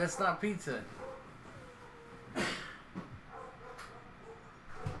 That's not pizza.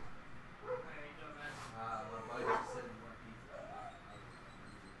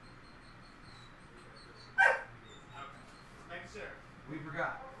 We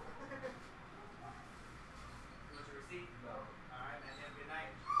forgot. You want your receipt? No. Alright, man. Have a good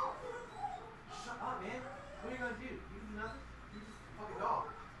night. Shut up, man. What are you gonna do? You do nothing? You just a fucking dog.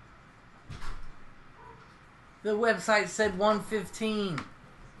 The website said 1:15. It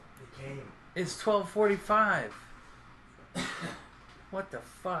came. It's 12:45. What the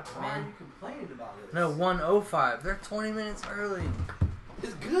fuck, Why are man? you complaining about this? No, 1:05. They're 20 minutes early.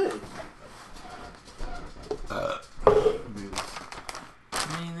 It's good.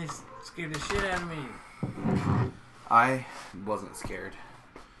 I mean, they scared the shit out of me. I wasn't scared.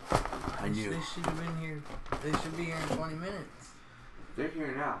 I knew. They should have been here. They should be here in 20 minutes. They're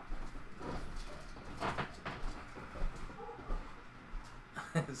here now.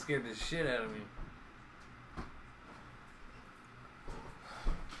 It scared the shit out of me.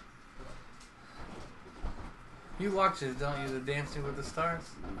 You watch this, don't you? The Dancing with the Stars?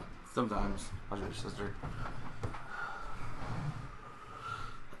 Sometimes. I'll your sister.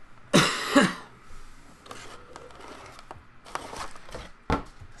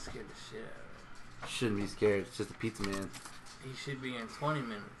 Scared the shit out of Shouldn't be scared. It's just a pizza man. him. He should be in 20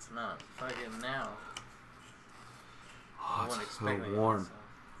 minutes, not fucking now. I Oh, wasn't it's so expecting warm. it. So.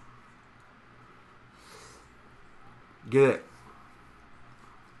 Get it.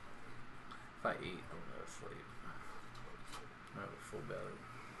 If I eat, I'm gonna sleep. I have a full belly.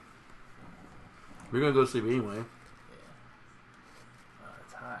 We're gonna go sleep anyway. Yeah. Oh,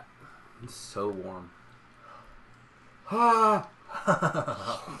 it's hot. It's so warm. Ah!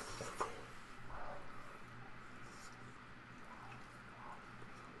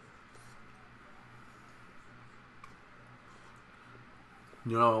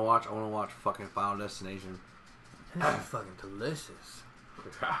 You know what I wanna watch? I wanna watch fucking Final Destination. This is fucking delicious.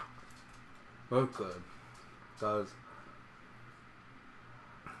 Yeah. Both good. Cause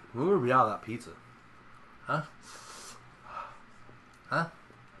we would be out of that pizza. Huh? Huh?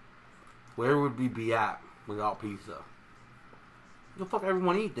 Where would we be at without pizza? The fuck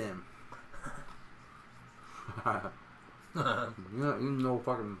everyone eat them. You know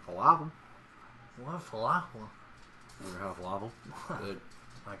fucking falafel. What falafel? Never had falafel? Good.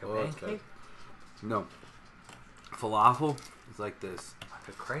 Like a Oh, it's pancake? No. Falafel is like this. Like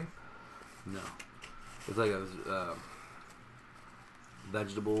a crepe? No. It's like a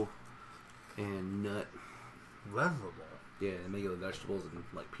vegetable and nut. Vegetable? Yeah, they make it with vegetables and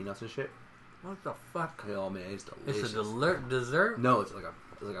like peanuts and shit. What the fuck? Oh man, it's delicious. It's a dessert? No, it's like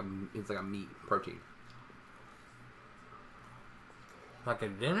a meat protein. Like a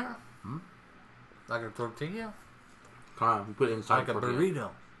dinner? Hmm? Like a tortilla? Kind of, you put it inside Like a tortilla. burrito?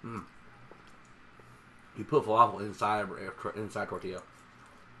 Mm. You put falafel inside tortilla.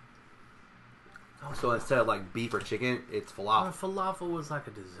 Oh, So instead of like beef or chicken, it's falafel. falafel was like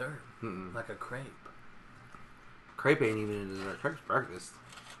a dessert. Mm-mm. Like a crepe. Crepe ain't even a dessert. Crepe's breakfast.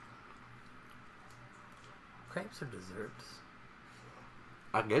 Crepes are desserts.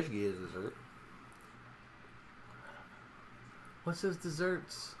 I guess you get it as dessert. What's those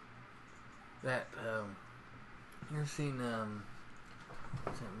desserts? That, you ever seen,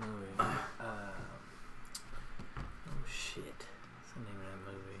 what's that movie? Oh shit. What's the name of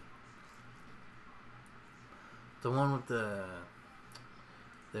that movie? The one with the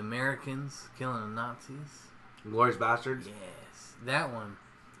Americans killing the Nazis? Glorious Bastards. Yes. That one.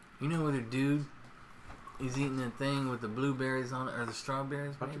 You know where the dude is eating the thing with the blueberries on it, or the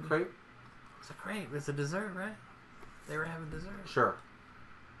strawberries, What's maybe? a crepe? It's a crepe. It's a dessert, right? They were having dessert. Sure.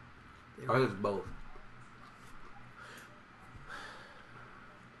 They I were- think it's both.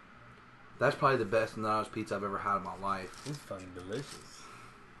 That's probably the best Nando's pizza I've ever had in my life. It's fucking delicious.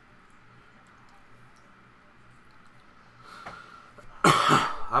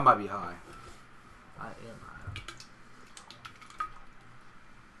 I might be high. I am.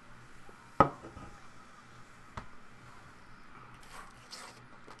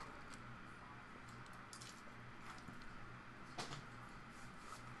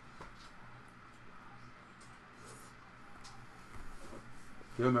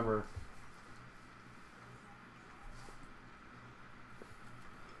 You remember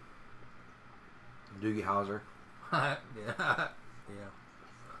Doogie Howser? Yeah. Yeah.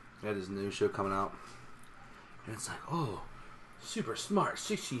 He had his new show coming out. And it's like, oh, super smart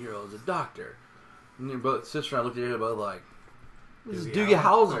 16-year-old's a doctor. And they're both, sister and I looked at each other both like, this is Doogie Doogie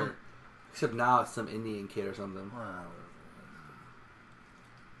Howser. Howser. Except now it's some Indian kid or something. Wow.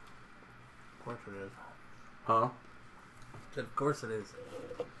 Of course it is. Huh? Of course it is.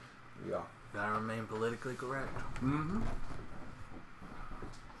 Yeah. Gotta remain politically correct. Mm-hmm.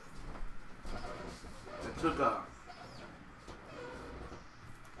 It took a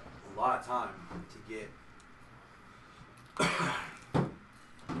lot of time to get a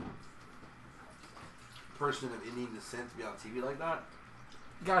person of Indian descent to be on TV like that.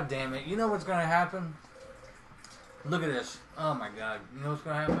 God damn it. You know what's gonna happen? Look at this. Oh my god. You know what's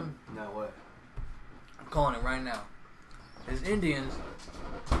gonna happen? No, what? I'm calling it right now. As Indians,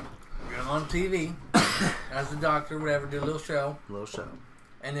 you're on TV as the doctor, whatever, do a little show. Little show.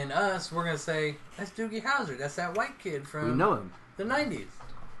 And then us, we're gonna say, that's Doogie Howser. That's that white kid from We know him. the 90s.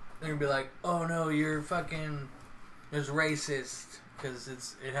 They're gonna be like, oh no, you're fucking it's racist because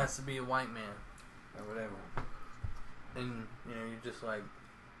it has to be a white man or whatever. And you know, you're just like,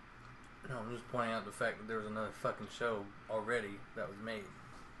 no, I'm just pointing out the fact that there was another fucking show already that was made.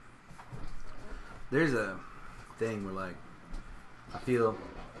 There's a thing where, like, I feel,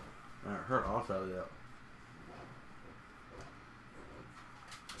 her also,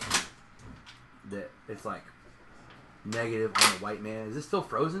 that it's like, Negative on the white man. Is it still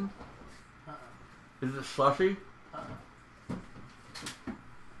frozen? Is it slushy? You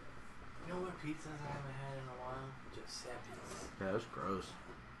know what pizzas I haven't had in a while? Giuseppe's. Yeah, that's gross.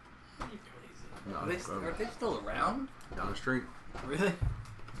 You're crazy. No, Are they, it's gross. are they still around? Down the street. Really? I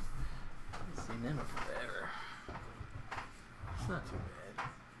haven't seen them in forever. It's not too bad.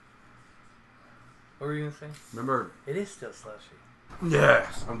 What were you gonna say? Remember? It is still slushy.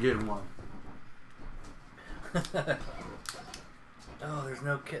 Yes, I'm getting one. Oh, there's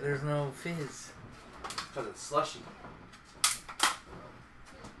no fizz. Because it's slushy.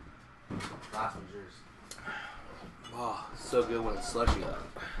 Last one's yours. Oh, so good when it's slushy.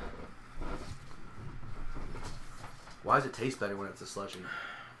 Why does it taste better when it's a slushy?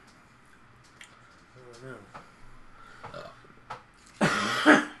 I don't know.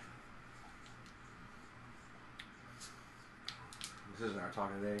 This isn't our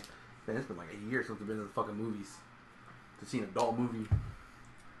talking today. Man, it's been like a year since we've been to the fucking movies. To see an adult movie.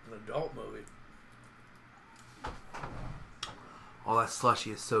 An adult movie. All that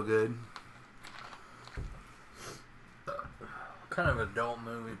slushy is so good. What kind of adult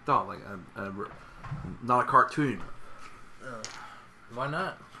movie? Thought like not a cartoon. Why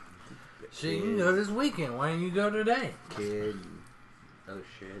not? Shit, you can go this weekend. Why didn't you go today? Kid and other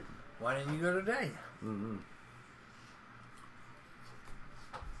shit. Why didn't you go today? Mm-hmm.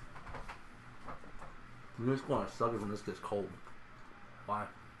 You just want to suck it when this gets cold. Why?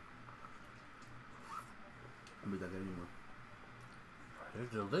 I'll be that good anymore.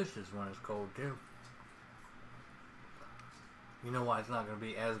 It's delicious when it's cold too. You know why it's not going to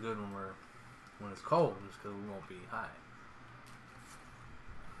be as good when it's cold? It's because we won't be high.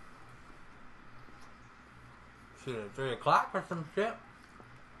 Shit, at 3 o'clock or some shit.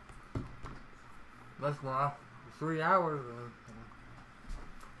 That's when 3 hours.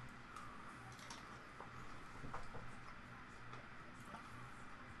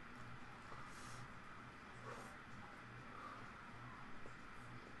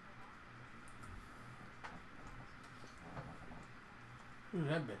 Who's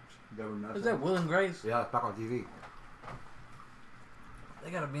that bitch? Is that Will and Grace? Yeah, it's back on TV.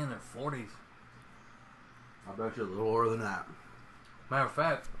 They gotta be in their 40s. I bet you a little older than that. Matter of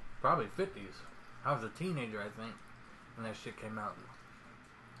fact, probably 50s. I was a teenager, I think, when that shit came out.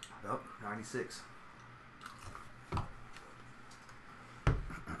 Yep, 96.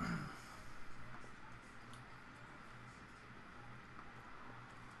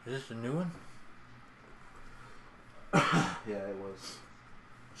 Is this a new one? Yeah, it was.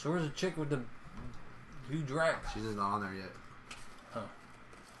 So where's the chick with the huge rack? She's just not on there yet. Huh.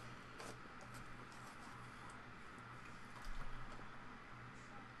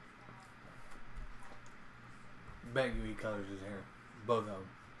 Bet you he colors his hair. Both of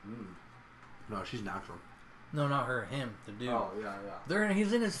them. No, she's natural. No, not her. Him. The dude. Oh, yeah.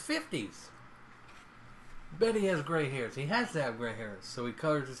 He's in his 50s. Bet he has gray hairs. He has to have gray hairs. So he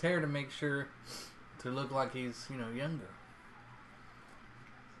colors his hair to make sure to look like he's, younger.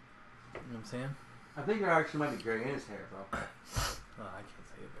 You know what I'm saying? I think there actually might be gray in his hair, bro. Oh, I can't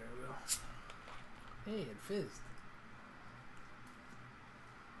say it very well. Hey, it fizzed.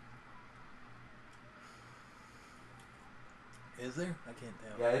 Is there? I can't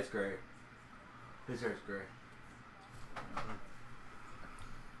tell. Yeah, it's gray. His hair's gray.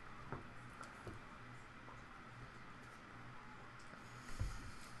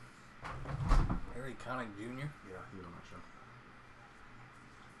 Harry Connick Jr.? Yeah, he was on that show.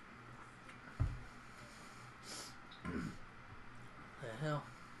 The hell?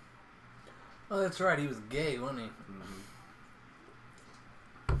 Oh, that's right. He was gay, wasn't he? Mm-hmm.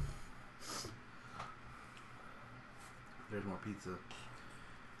 There's more pizza.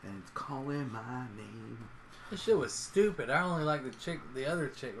 And it's calling my name. This shit was stupid. I only like the other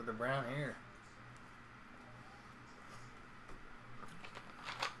chick with the brown hair.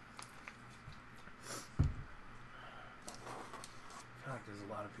 I feel like there's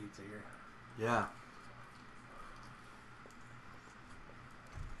a lot of pizza here. Yeah.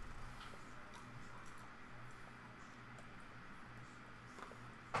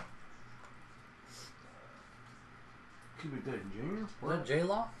 Could be good, Junior. Is that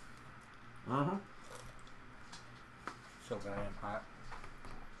J-Law? Uh-huh. So goddamn hot.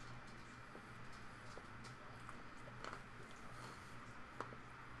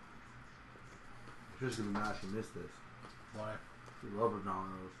 She's gonna be mad she missed this. Why? She loves her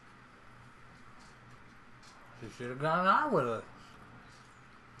Domino's. She should have gone on with it.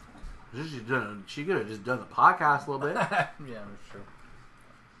 She could have just done the podcast a little bit. Yeah, that's true.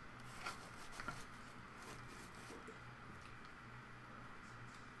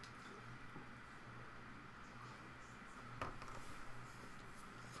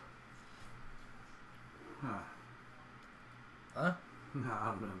 No, I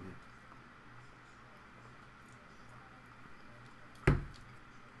don't know, man.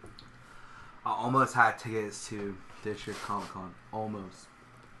 I almost had tickets to this year's Comic Con. Almost.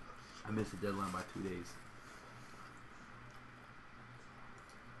 I missed the deadline by 2 days.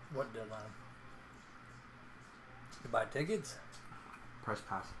 What deadline? You buy tickets? Press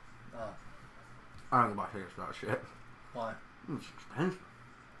pass. Oh, I don't buy tickets for that shit. why? It's expensive.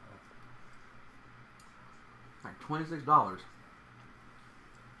 Like $26.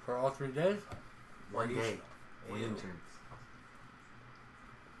 For all 3 days? One Are you day. Ew. One entrance.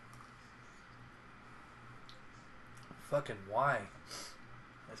 Fucking why?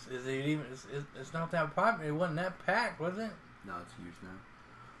 Is it even? It's not that popular. It wasn't that packed, was it? No, it's huge now.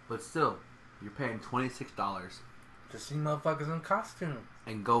 But still, you're paying $26 To see motherfuckers in costume.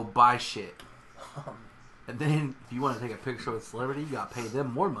 and go buy shit. And then, if you want to take a picture with a celebrity, you gotta pay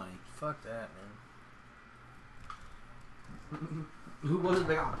them more money. Fuck that, man. Who was it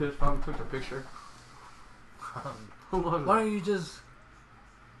that got pissed off and took the picture? Who was Why don't you just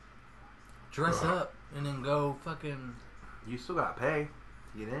dress up and then go fucking? You still gotta pay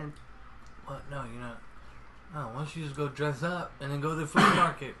to get in. What? No, you're not. No, why don't you just go dress up and then go to the flea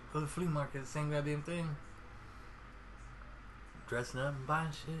market? Go to the flea market, same goddamn thing. Dressing up and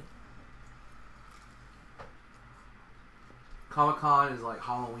buying shit. Comic Con is like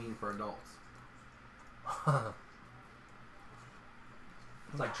Halloween for adults.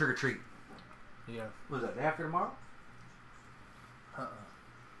 It's like trick or treat. Yeah. What is that, day after tomorrow? Uh-uh.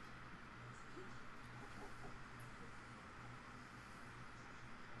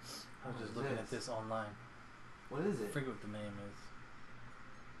 I was just looking at this online. What is I it? forget what the name is.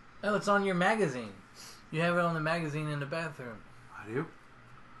 Oh, it's on your magazine. You have it on the magazine in the bathroom. I do?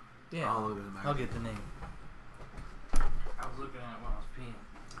 Yeah. I'll look at the magazine. I'll get the name. I was looking at it when I was peeing.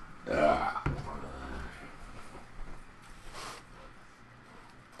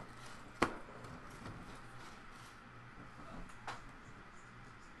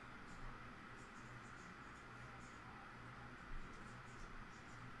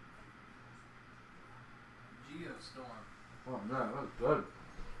 Geostorm. Oh man, that's good.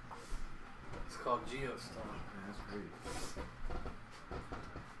 It's called Geostorm. Yeah, that's great.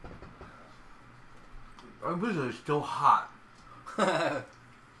 Our business is still hot.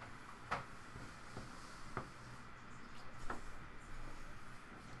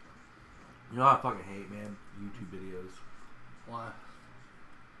 You know what I fucking hate, man? YouTube videos Why?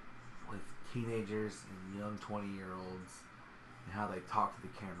 with teenagers and young 20-year-olds and how they talk to the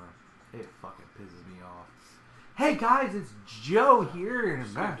camera. It fucking pisses me off. Hey guys, it's Joe here. And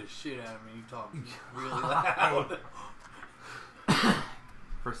Scared the shit out of me. You talk really loud.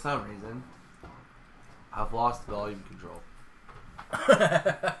 for some reason, I've lost volume control.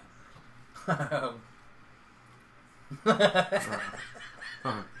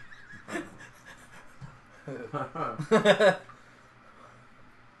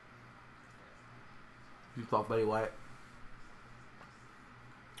 You thought Betty White?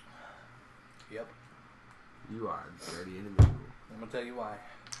 Yep. You are a dirty individual. I'm gonna tell you why.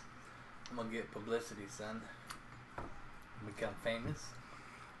 I'm gonna get publicity, son. I'm gonna become famous.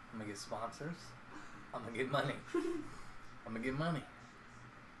 I'm gonna get sponsors. I'm gonna get money. I'm gonna get money.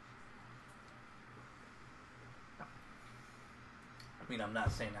 I mean, I'm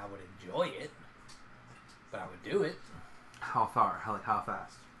not saying I would enjoy it, but I would do it. How far? How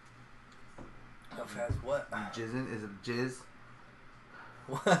fast? How fast? What? You jizzing? Is it jizz?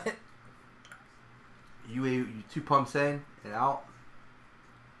 What? You 2 pumps in and out?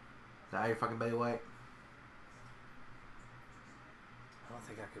 Is that how you're fucking Betty White? I don't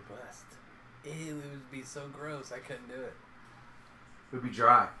think I could bust. Ew, it would be so gross. I couldn't do it. It would be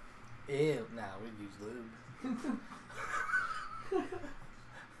dry. Ew. Nah, we'd use lube.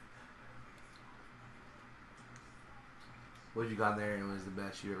 What if you got in there and it was the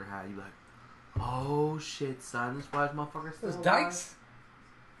best you ever had? You'd be like, oh shit, son, this wise motherfucker still Those alive? dykes?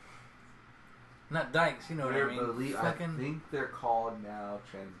 Not dykes, you know what I mean. I Fucking. think they're called now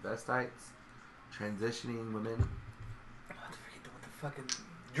transvestites, transitioning women. I forget what the fucking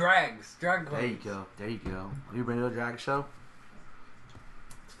drags, drag There you queens. go. There you go. You been to a drag show?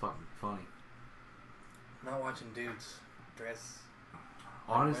 It's fucking funny. Not watching dudes dress.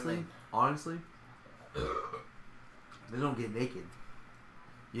 Honestly, women. they don't get naked.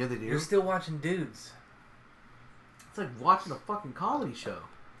 Yeah, they do. You're still watching dudes. It's like watching a fucking comedy show.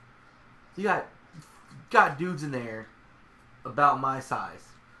 You got dudes in there about my size,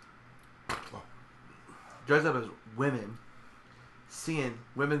 dressed up as women, singing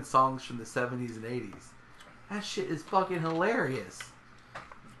women's songs from the 70s and 80s. That shit is fucking hilarious.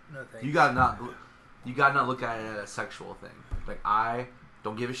 No thanks. You gotta not. You gotta not look at it as a sexual thing. Like, I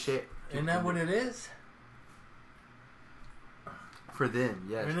don't give a shit. Isn't that what it is? For them,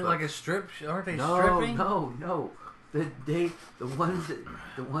 yes. Isn't it but- like a strip? Aren't they No, stripping? no. The ones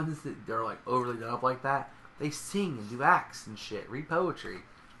that they're like overly done up like that, they sing and do acts and shit, read poetry.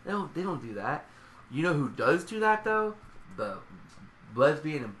 They don't do that. You know who does do that though? The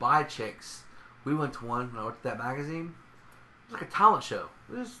lesbian and bi chicks. We went to one when I worked at that magazine. It was like a talent show.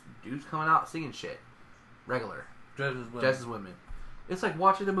 There's dudes coming out singing shit, regular, dressed as women. It's like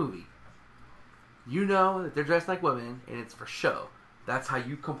watching a movie. You know that they're dressed like women and it's for show. That's how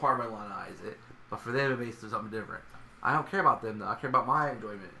you compartmentalize it. But for them, it makes something different. I don't care about them, though. I care about my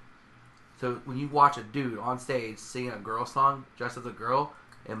enjoyment. So when you watch a dude on stage singing a girl song dressed as a girl,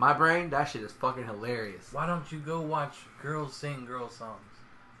 in my brain, that shit is fucking hilarious. Why don't you go watch girls sing girl songs?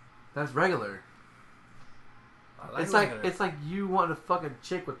 That's regular. I It's regular. like you want a fucking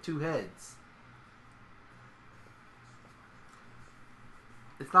chick with two heads.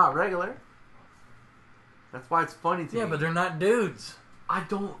 It's not regular. That's why it's funny to me. Yeah, but they're not dudes. I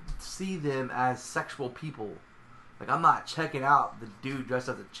don't see them as sexual people. Like, I'm not checking out the dude dressed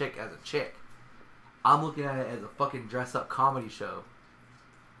as a chick. I'm looking at it as a fucking dress-up comedy show.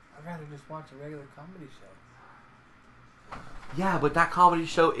 I'd rather just watch a regular comedy show. Yeah, but that comedy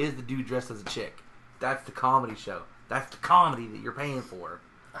show is the dude dressed as a chick. That's the comedy show. That's the comedy that you're paying for.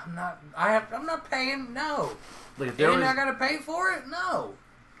 I'm not paying. No. Like, if there And was, I gotta pay for it. No.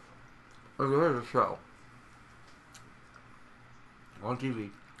 like, there's a show on TV,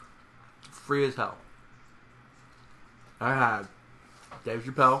 free as hell. I had Dave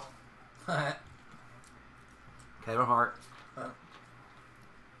Chappelle, Kevin Hart,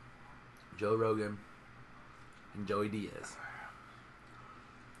 Joe Rogan, and Joey Diaz.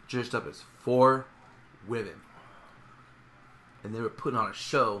 Dressed up as 4 women. And they were putting on a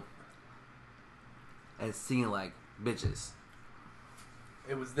show and singing like bitches.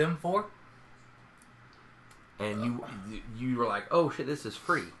 It was them four. And you were like, oh shit, this is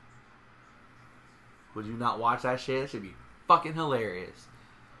free. Would you not watch that shit? It should be fucking hilarious.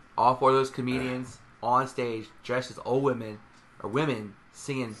 All 4 of those comedians on stage dressed as old women or women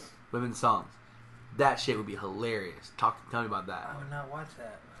singing women's songs. That shit would be hilarious. Tell me about that. I would not watch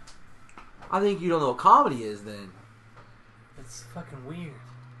that. I think you don't know what comedy is then. It's fucking weird.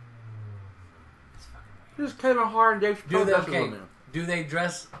 It's fucking weird. Just Kevin Hart and Dave Chappelle Do they, dressed as okay, women. do they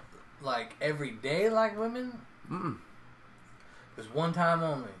dress like every day like women? Mm-mm. There's one time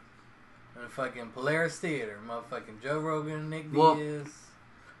only. In the fucking Polaris Theater. Motherfucking Joe Rogan, Nick Well- Diaz.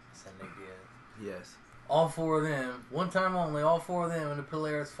 I said Nick Diaz. Yes. All 4 of them. One time only. All 4 of them in the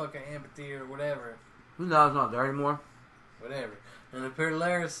Polaris fucking amphitheater. Whatever. Who knows? It's not there anymore. Whatever. In the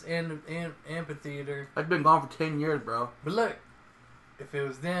Polaris amphitheater. That's been gone for 10 years, bro. But look. If it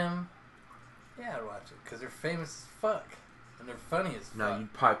was them. Yeah, I'd watch it. Because they're famous as fuck. And they're funny as fuck. No,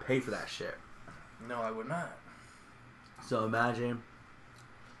 you'd probably pay for that shit. No, I would not. So imagine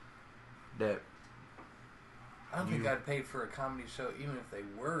that I don't think I'd pay for a comedy show even if they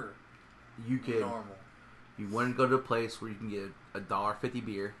were you could, normal. you want to go to a place where you can get a $1.50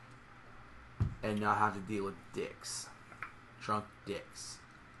 beer and not have to deal with dicks. Drunk dicks.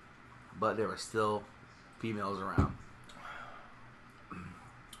 But there were still females around.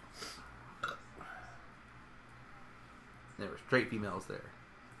 There were straight females there.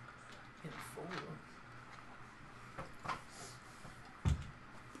 Yeah, fool.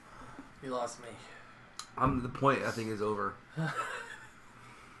 You lost me. The point, I think, is over.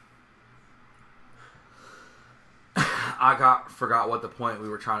 Forgot what the point we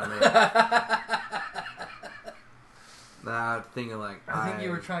were trying to make. Nah, I'm thinking like I think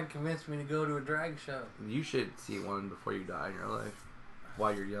you were trying to convince me to go to a drag show. You should see one before you die in your life,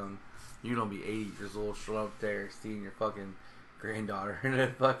 while you're young. You don't be 80 years old, still up there seeing your fucking granddaughter in a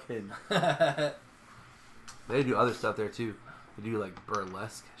fucking. They do other stuff there too. They do like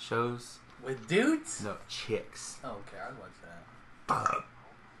burlesque shows. With dudes? No, chicks. Oh, okay, I'd watch that.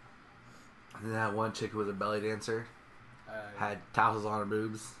 And then that one chick who was a belly dancer had tassels on her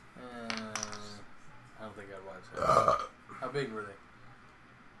boobs. I don't think I'd watch that. How big were they?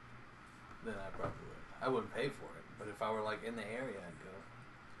 Then I probably would. I wouldn't pay for it, but if I were like in the area, I'd go.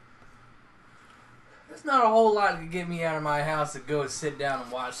 There's not a whole lot to get me out of my house to go sit down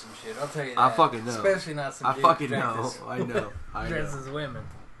and watch some shit. I'll tell you that. I fucking know. Especially not some I dudes fucking dressed know. as- I know. I dressed know. as women.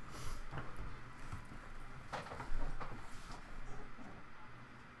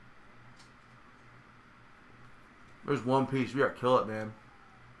 There's one piece. We gotta kill it, man.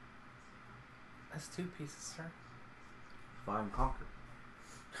 That's 2 pieces, sir. Find and conquer.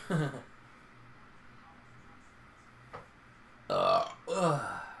 Ugh.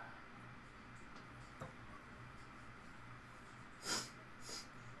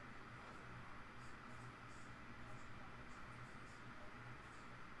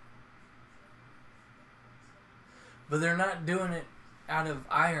 But they're not doing it out of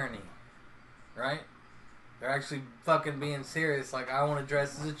irony, right? They're actually fucking being serious. Like, I want to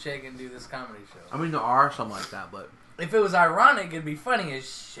dress as a chick and do this comedy show. I mean, there are some like that, but If it was ironic, it'd be funny as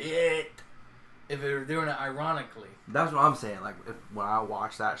shit. If they were doing it ironically. that's what I'm saying. Like, when I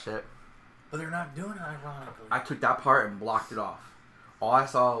watch that shit, But they're not doing it ironically. I took that part and blocked it off. All I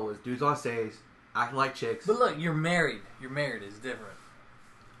saw was dudes on stage acting like chicks. But look, you're married. You're married. It's different.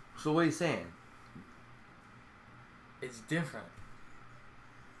 So what are you saying? It's different.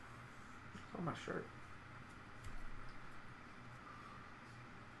 It's on my shirt.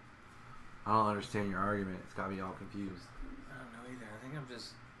 I don't understand your argument. It's got me all confused. I don't know either.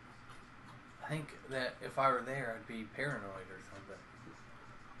 I think that if I were there, I'd be paranoid or something.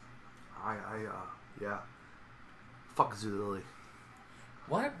 Yeah. Fuck Zulily.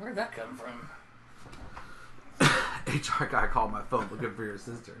 What? Where'd that come from? HR guy called my phone looking for your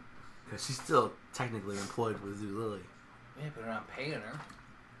sister. Because she's still technically employed with Zulily. Yeah, but they're not paying her.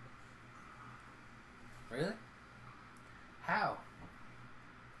 Really? How?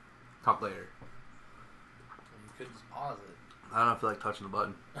 Talk later. You could just pause it. I don't feel like touching the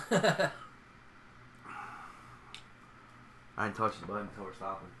button. I ain't touching the button until we're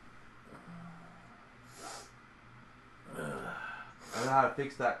stopping. I know how to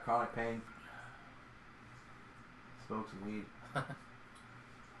fix that chronic pain. Smoke some weed.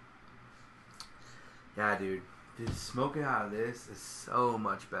 Yeah, dude. Dude, smoking out of this is so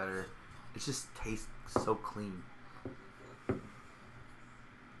much better. It just tastes so clean.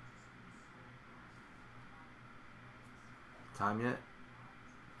 Time yet?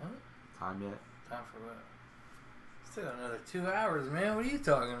 What? Time yet? Time for what? Still got another 2 hours, man. What are you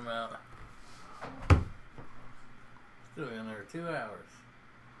talking about? Still got another 2 hours.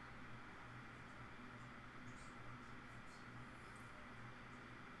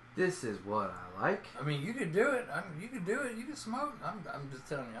 This is what I like. I mean, you could do it. You could do it. You could smoke. I'm just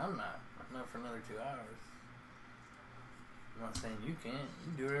telling you, I'm not. Not for another 2 hours. I'm not saying you can't. You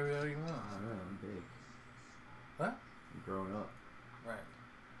can do whatever the hell you want. I know, I'm big. What? I'm growing up. Right.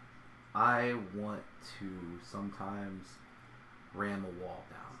 I want to sometimes ram a wall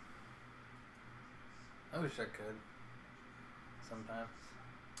down. I wish I could. Sometimes.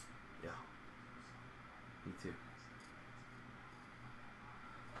 Yeah. Me too.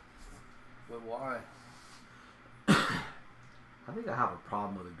 But why? I think I have a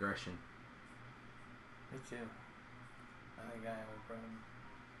problem with aggression. Me too. I think I have a problem.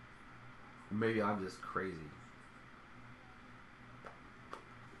 Maybe I'm just crazy.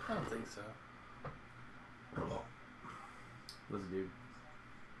 I don't think so. Listen, dude.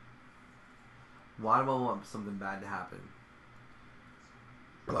 Why do I want something bad to happen?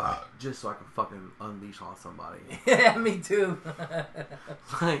 Just so I can fucking unleash on somebody. Yeah, me too.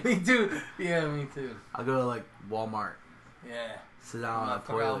 Like, Me too. Yeah, me too. I go to like Walmart, Yeah. sit down on the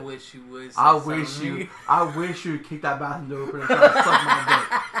Motherfucker, I toilet. wish you would. I say wish something. you would kick that bathroom door open and try to suck my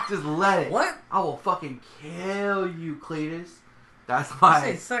dick. Just let it. What? I will fucking kill you, Cletus. That's You my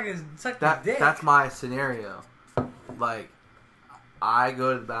say suck your dick. that's my scenario. Like, I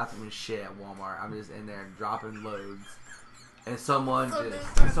go to the bathroom and shit at Walmart. I'm just in there dropping loads, and someone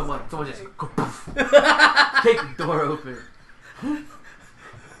just go poof, kick the door open.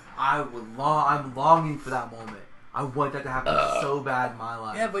 I'm longing for that moment. I want that to happen so bad in my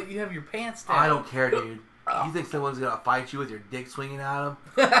life. Yeah, but you have your pants down. I don't care, dude. You think someone's gonna fight you with your dick swinging at them?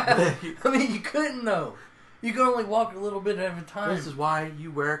 I mean, you couldn't though. You can only walk a little bit at a time. This is why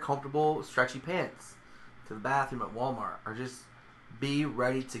you wear comfortable, stretchy pants to the bathroom at Walmart, or just be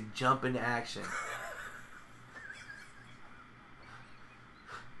ready to jump into action.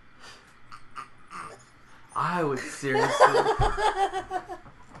 I would seriously.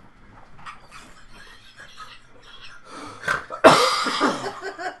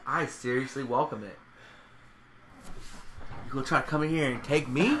 I seriously welcome it. You gonna try to come in here and take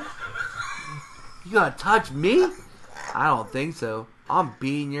me? You gonna touch me? I don't think so. I'm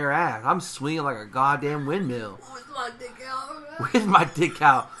beating your ass. I'm swinging like a goddamn windmill. With my dick out. With my dick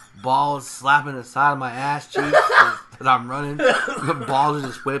out, balls slapping the side of my ass cheeks as I'm running. The balls are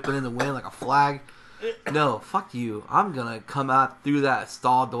just whipping in the wind like a flag. No, fuck you. I'm gonna come out through that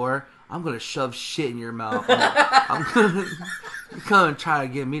stall door. I'm gonna shove shit in your mouth. You gonna try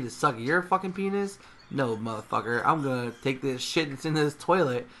to get me to suck your fucking penis? No, motherfucker. I'm gonna take this shit that's in this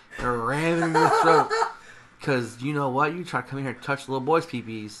toilet and ram it in your throat. Cause you know what? You try to come in here and touch little boys'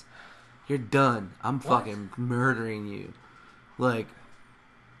 pee-pees. You're done. I'm fucking murdering you. Like,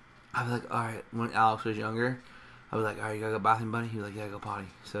 I'd be like, alright, when Alex was younger, I'd be like, alright, you gotta go bathroom, buddy? He was like, yeah, go potty.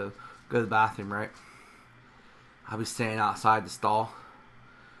 So, go to the bathroom, right? I'll be standing outside the stall.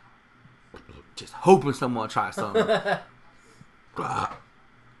 just hoping someone will try something. Oh,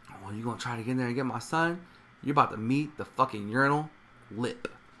 you gonna try to get in there and get my son? You're about to meet the fucking urinal lip.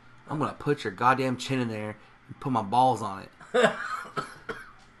 I'm gonna put your goddamn chin in there and put my balls on it.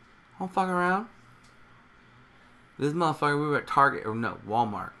 Don't fuck around. This motherfucker, we were at Target, or no,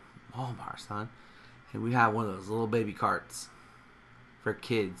 Walmart. Walmart, son. And we had one of those little baby carts for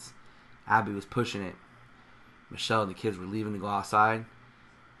kids. Abby was pushing it. Michelle and the kids were leaving to go outside.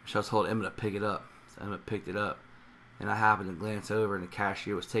 Michelle told Emma to pick it up. So Emma picked it up. And I happened to glance over and the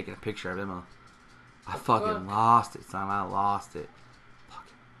cashier was taking a picture of Emma. I fucking lost it, son. I lost it.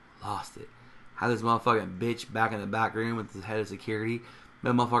 Fucking lost it. Had this motherfucking bitch back in the back room with the head of security.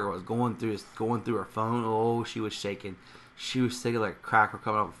 That motherfucker was going through her phone. Oh, she was shaking. She was shaking like a cracker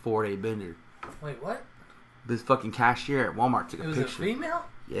coming off a 4-day bender. Wait, what? This fucking cashier at Walmart took a picture. It was a female?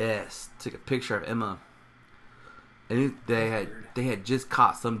 Yes, took a picture of Emma. And they had just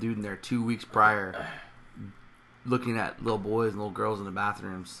caught some dude in there 2 weeks prior, looking at little boys and little girls in the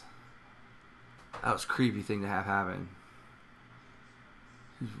bathrooms. That was a creepy thing to have happen.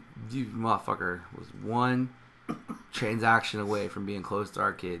 You motherfucker was one transaction away from being close to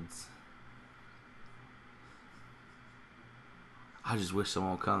our kids. I just wish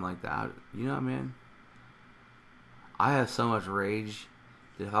someone would come like that. You know what, man? I have so much rage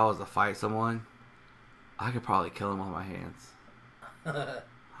that if I was to fight someone, I could probably kill them with my hands.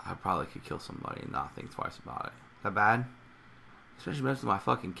 I probably could kill somebody and not think twice about it. Is that bad? Especially messing with my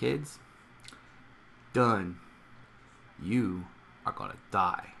fucking kids. Done. You are gonna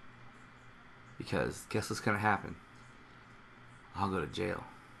die. Because guess what's gonna happen? I'll go to jail.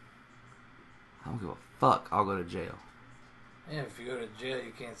 I don't give a fuck. I'll go to jail. Yeah, if you go to jail,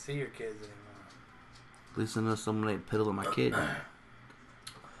 you can't see your kids anymore. At least I know someone ain't piddling my kid.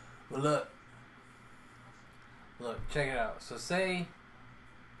 Well, look, check it out. So say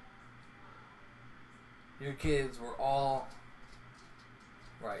your kids were all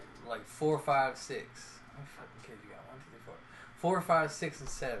right, like 4, 5, 6. How many fucking kids you got? 1, 2, 3, 4. 4, 5, 6, and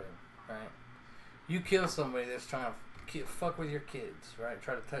 7. Right? You kill somebody that's trying to fuck with your kids, right?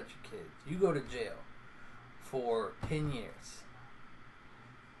 Try to touch your kids. You go to jail for 10 years.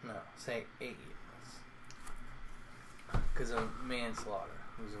 No, say 8 years. Because of manslaughter.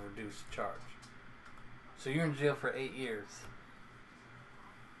 It was a reduced charge. So you're in jail for 8 years.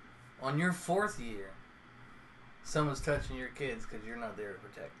 On your 4th year, someone's touching your kids because you're not there to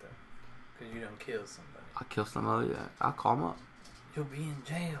protect them. Because you don't kill somebody. I'll kill somebody. I'll call them up. You'll be in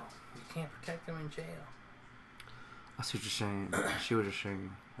jail. You can't protect them in jail. I see what you're saying. I see what you're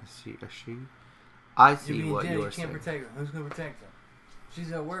saying. I see You'll be in what jail. you're You saying. can't protect them. Who's going to protect them?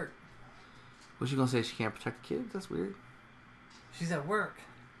 She's at work. What's she gonna say? She can't protect the kids? That's weird. She's at work.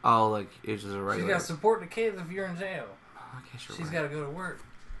 Oh, like it's just a regular. She's got to support the kids if you're in jail. I guess you're She's right. got to go to work.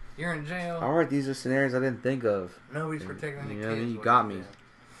 You're in jail. All right, these are scenarios I didn't think of. Nobody's protecting the You kids. know what I mean? You when got you're in me. jail.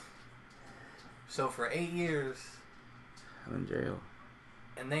 So for 8 years, I'm in jail.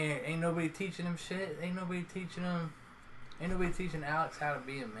 and they ain't nobody teaching them shit. Ain't nobody teaching Alex how to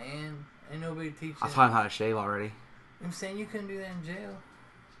be a man. Ain't nobody teaching. I taught him how to shave already. I'm saying you couldn't do that in jail.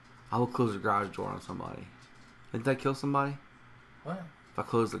 I will close the garage door on somebody. Didn't that kill somebody? What? If I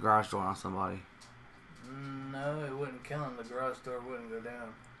close the garage door on somebody. No, it wouldn't kill him. The garage door wouldn't go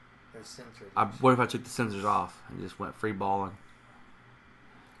down. They're censored. What if I took the sensors off and just went free balling?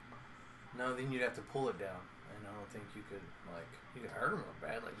 No, then you'd have to pull it down. And I don't think you could, you could hurt him real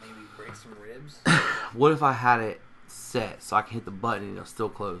bad. Like, maybe break some ribs. What if I had it set so I can hit the button and it'll still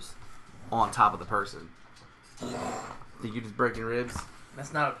close on top of the person? Think you just breaking ribs?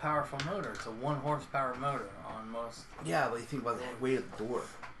 That's not a powerful motor. It's a 1 horsepower motor on most. Yeah, but you think about the weight of the door.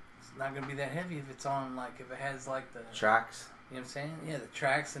 It's not going to be that heavy if it's on, if it has, the... Tracks? You know what I'm saying? Yeah, the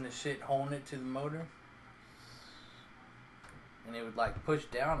tracks and the shit holding it to the motor. And it would, push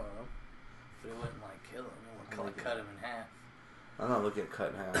down on him. But it wouldn't, kill him. It wouldn't, cut him in half. I'm not looking at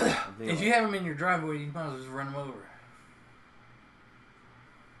cut in half. If you have him in your driveway, you might as well just run him over.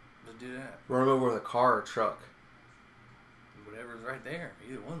 Just do that. Run over with a car or truck. Whatever's right there.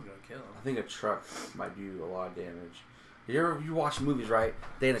 Either one's going to kill him. I think a truck might do a lot of damage. You watch movies, right?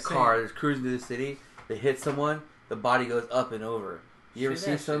 They in a car, they're cruising through the city, they hit someone, the body goes up and over. You ever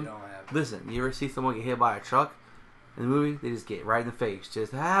see some? Listen, you ever see someone get hit by a truck in the movie? They just get right in the face,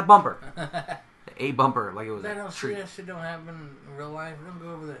 just bumper, a bumper, like it was a tree. That shit don't happen in real life. It don't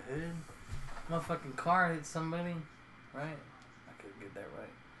go over the hood. Motherfucking car hits somebody, right? I could get that right.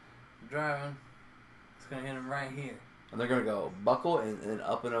 I'm driving, it's gonna hit him right here. And they're gonna go buckle and then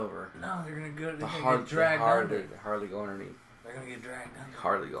up and over. No, they're gonna go. They're They gonna get dragged under. hardly go underneath. They're gonna get dragged under.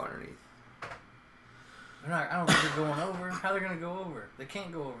 Hardly go underneath. They're not. I don't think they're going over. How they're gonna go over? They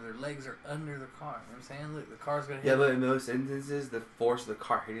can't go over. Their legs are under the car. You know what I'm saying? Look, the car's gonna hit. Yeah, but in most instances, the force of the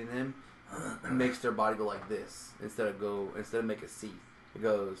car hitting them makes their body go like this instead of make a C. It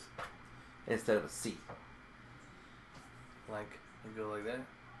goes instead of a C. Like they go like that.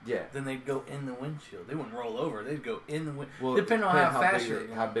 Yeah. Then they'd go in the windshield. They wouldn't roll over. They'd go in the windshield. Well, depending on how fast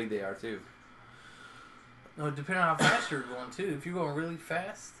how big they are too. No, depending on how fast you're going too. If you're going really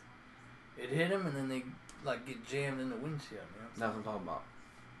fast, it hit them and then they like get jammed in the windshield. You know? That's what I'm talking about.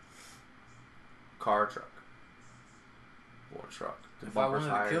 Car, truck. Or truck. The If I bumper's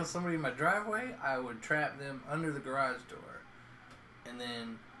wanted higher. to kill somebody in my driveway, I would trap them under the garage door, and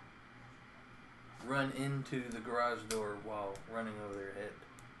then run into the garage door while running over their head.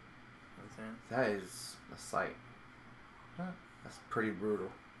 You know what I'm saying? That is a sight. Huh? That's pretty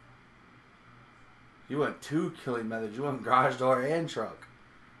brutal. You want 2 killing methods. You want garage door and truck.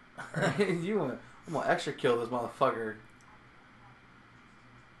 You want... I'm gonna extra kill this motherfucker.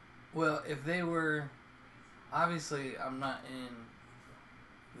 Well, if they were, obviously, I'm not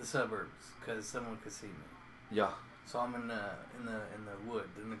in the suburbs because someone could see me. Yeah. So I'm in the woods,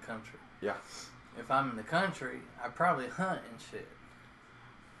 in the country. Yeah. If I'm in the country, I probably hunt and shit.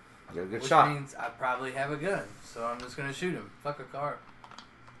 I got a good Which shot. means I probably have a gun. So I'm just gonna shoot him. Fuck a car.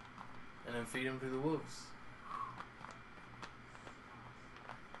 And then feed him to the wolves.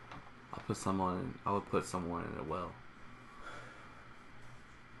 I would put someone in a well.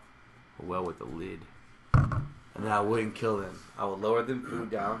 A well with a lid. And then I wouldn't kill them. I would lower them food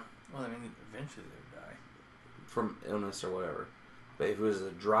down Well, I mean, eventually they would die. from illness or whatever. But if it was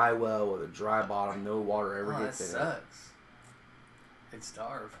a dry well with a dry bottom, no water ever Oh, gets that in it. sucks. They'd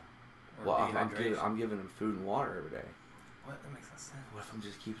starve. Or Well, dehydration. I'm giving them food and water every day. What? That makes no sense. What if I'm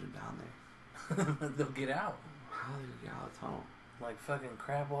just keeping them down there? They'll get out. How do they get out of the tunnel? Like fucking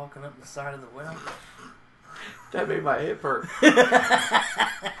crab walking up the side of the well. That made my hip hurt.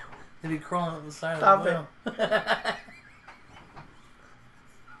 They'd be crawling up the side Stop of the well.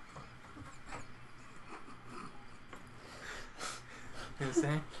 You know what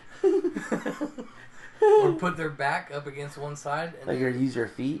I'm saying? Or put their back up against one side and Like you use your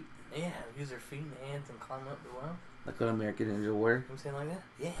feet? yeah, use their feet and hands and climb up the well. Like what American Ninja wear? You know what I'm saying like that?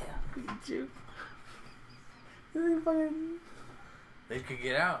 Yeah. Look at you. Really fucking... They could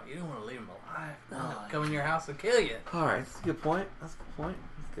get out. You don't want to leave them alive. They'll No. come in your house and kill you. Alright, that's a good point. That's a good point.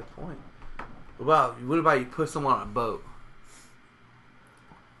 That's a good point. What about you put someone on a boat?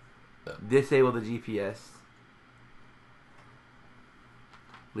 Disable the GPS.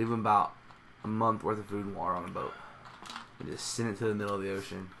 Leave them about a month worth of food and water on the boat. And just send it to the middle of the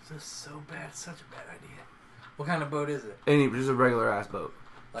ocean. This is so bad. It's such a bad idea. What kind of boat is it? Just a regular ass boat.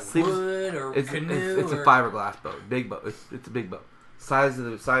 Like Sleep- wood or canoe? It's a or... fiberglass boat. Big boat. It's a big boat. Size of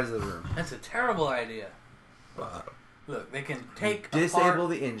the room. That's a terrible idea. Look, they can take Disable apart...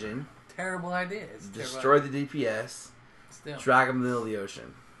 the engine. Terrible idea. It's a terrible Destroy idea. the DPS. Still, Drag them in the middle of the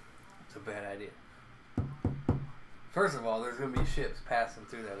ocean. it's a bad idea. First of all, there's going to be ships passing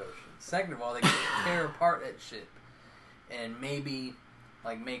through that ocean. Second of all, they can tear apart that ship and maybe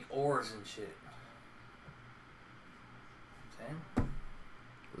like make oars and shit. See?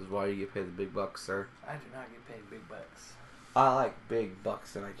 This is why you get paid the big bucks, sir. I do not get paid big bucks. I like big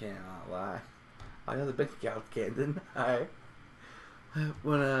bucks, and I cannot lie. I know the bank account can, didn't I?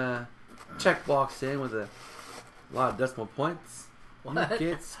 When a check walks in with a lot of decimal points, What? you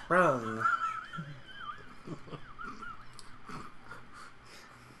get sprung.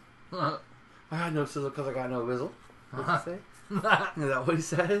 I got no sizzle because I got no vizzle. What's he say? Is that what he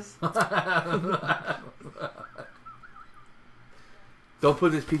says? Don't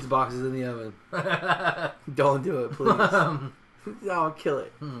put these pizza boxes in the oven. Don't do it, please. I'll kill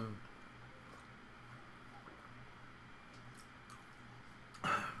it.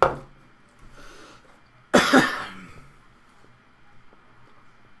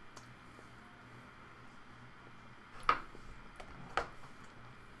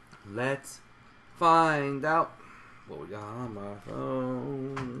 Let's find out what we got on my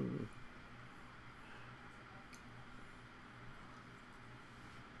phone.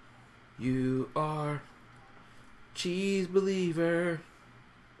 You are cheese believer.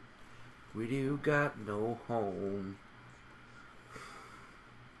 We do got no home.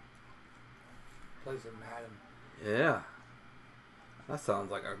 Plays in Madden. Yeah. That sounds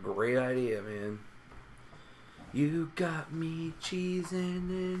like a great idea, man. You got me cheesing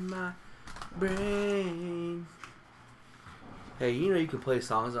in my brain. Hey, you know you can play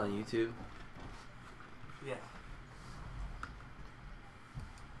songs on YouTube?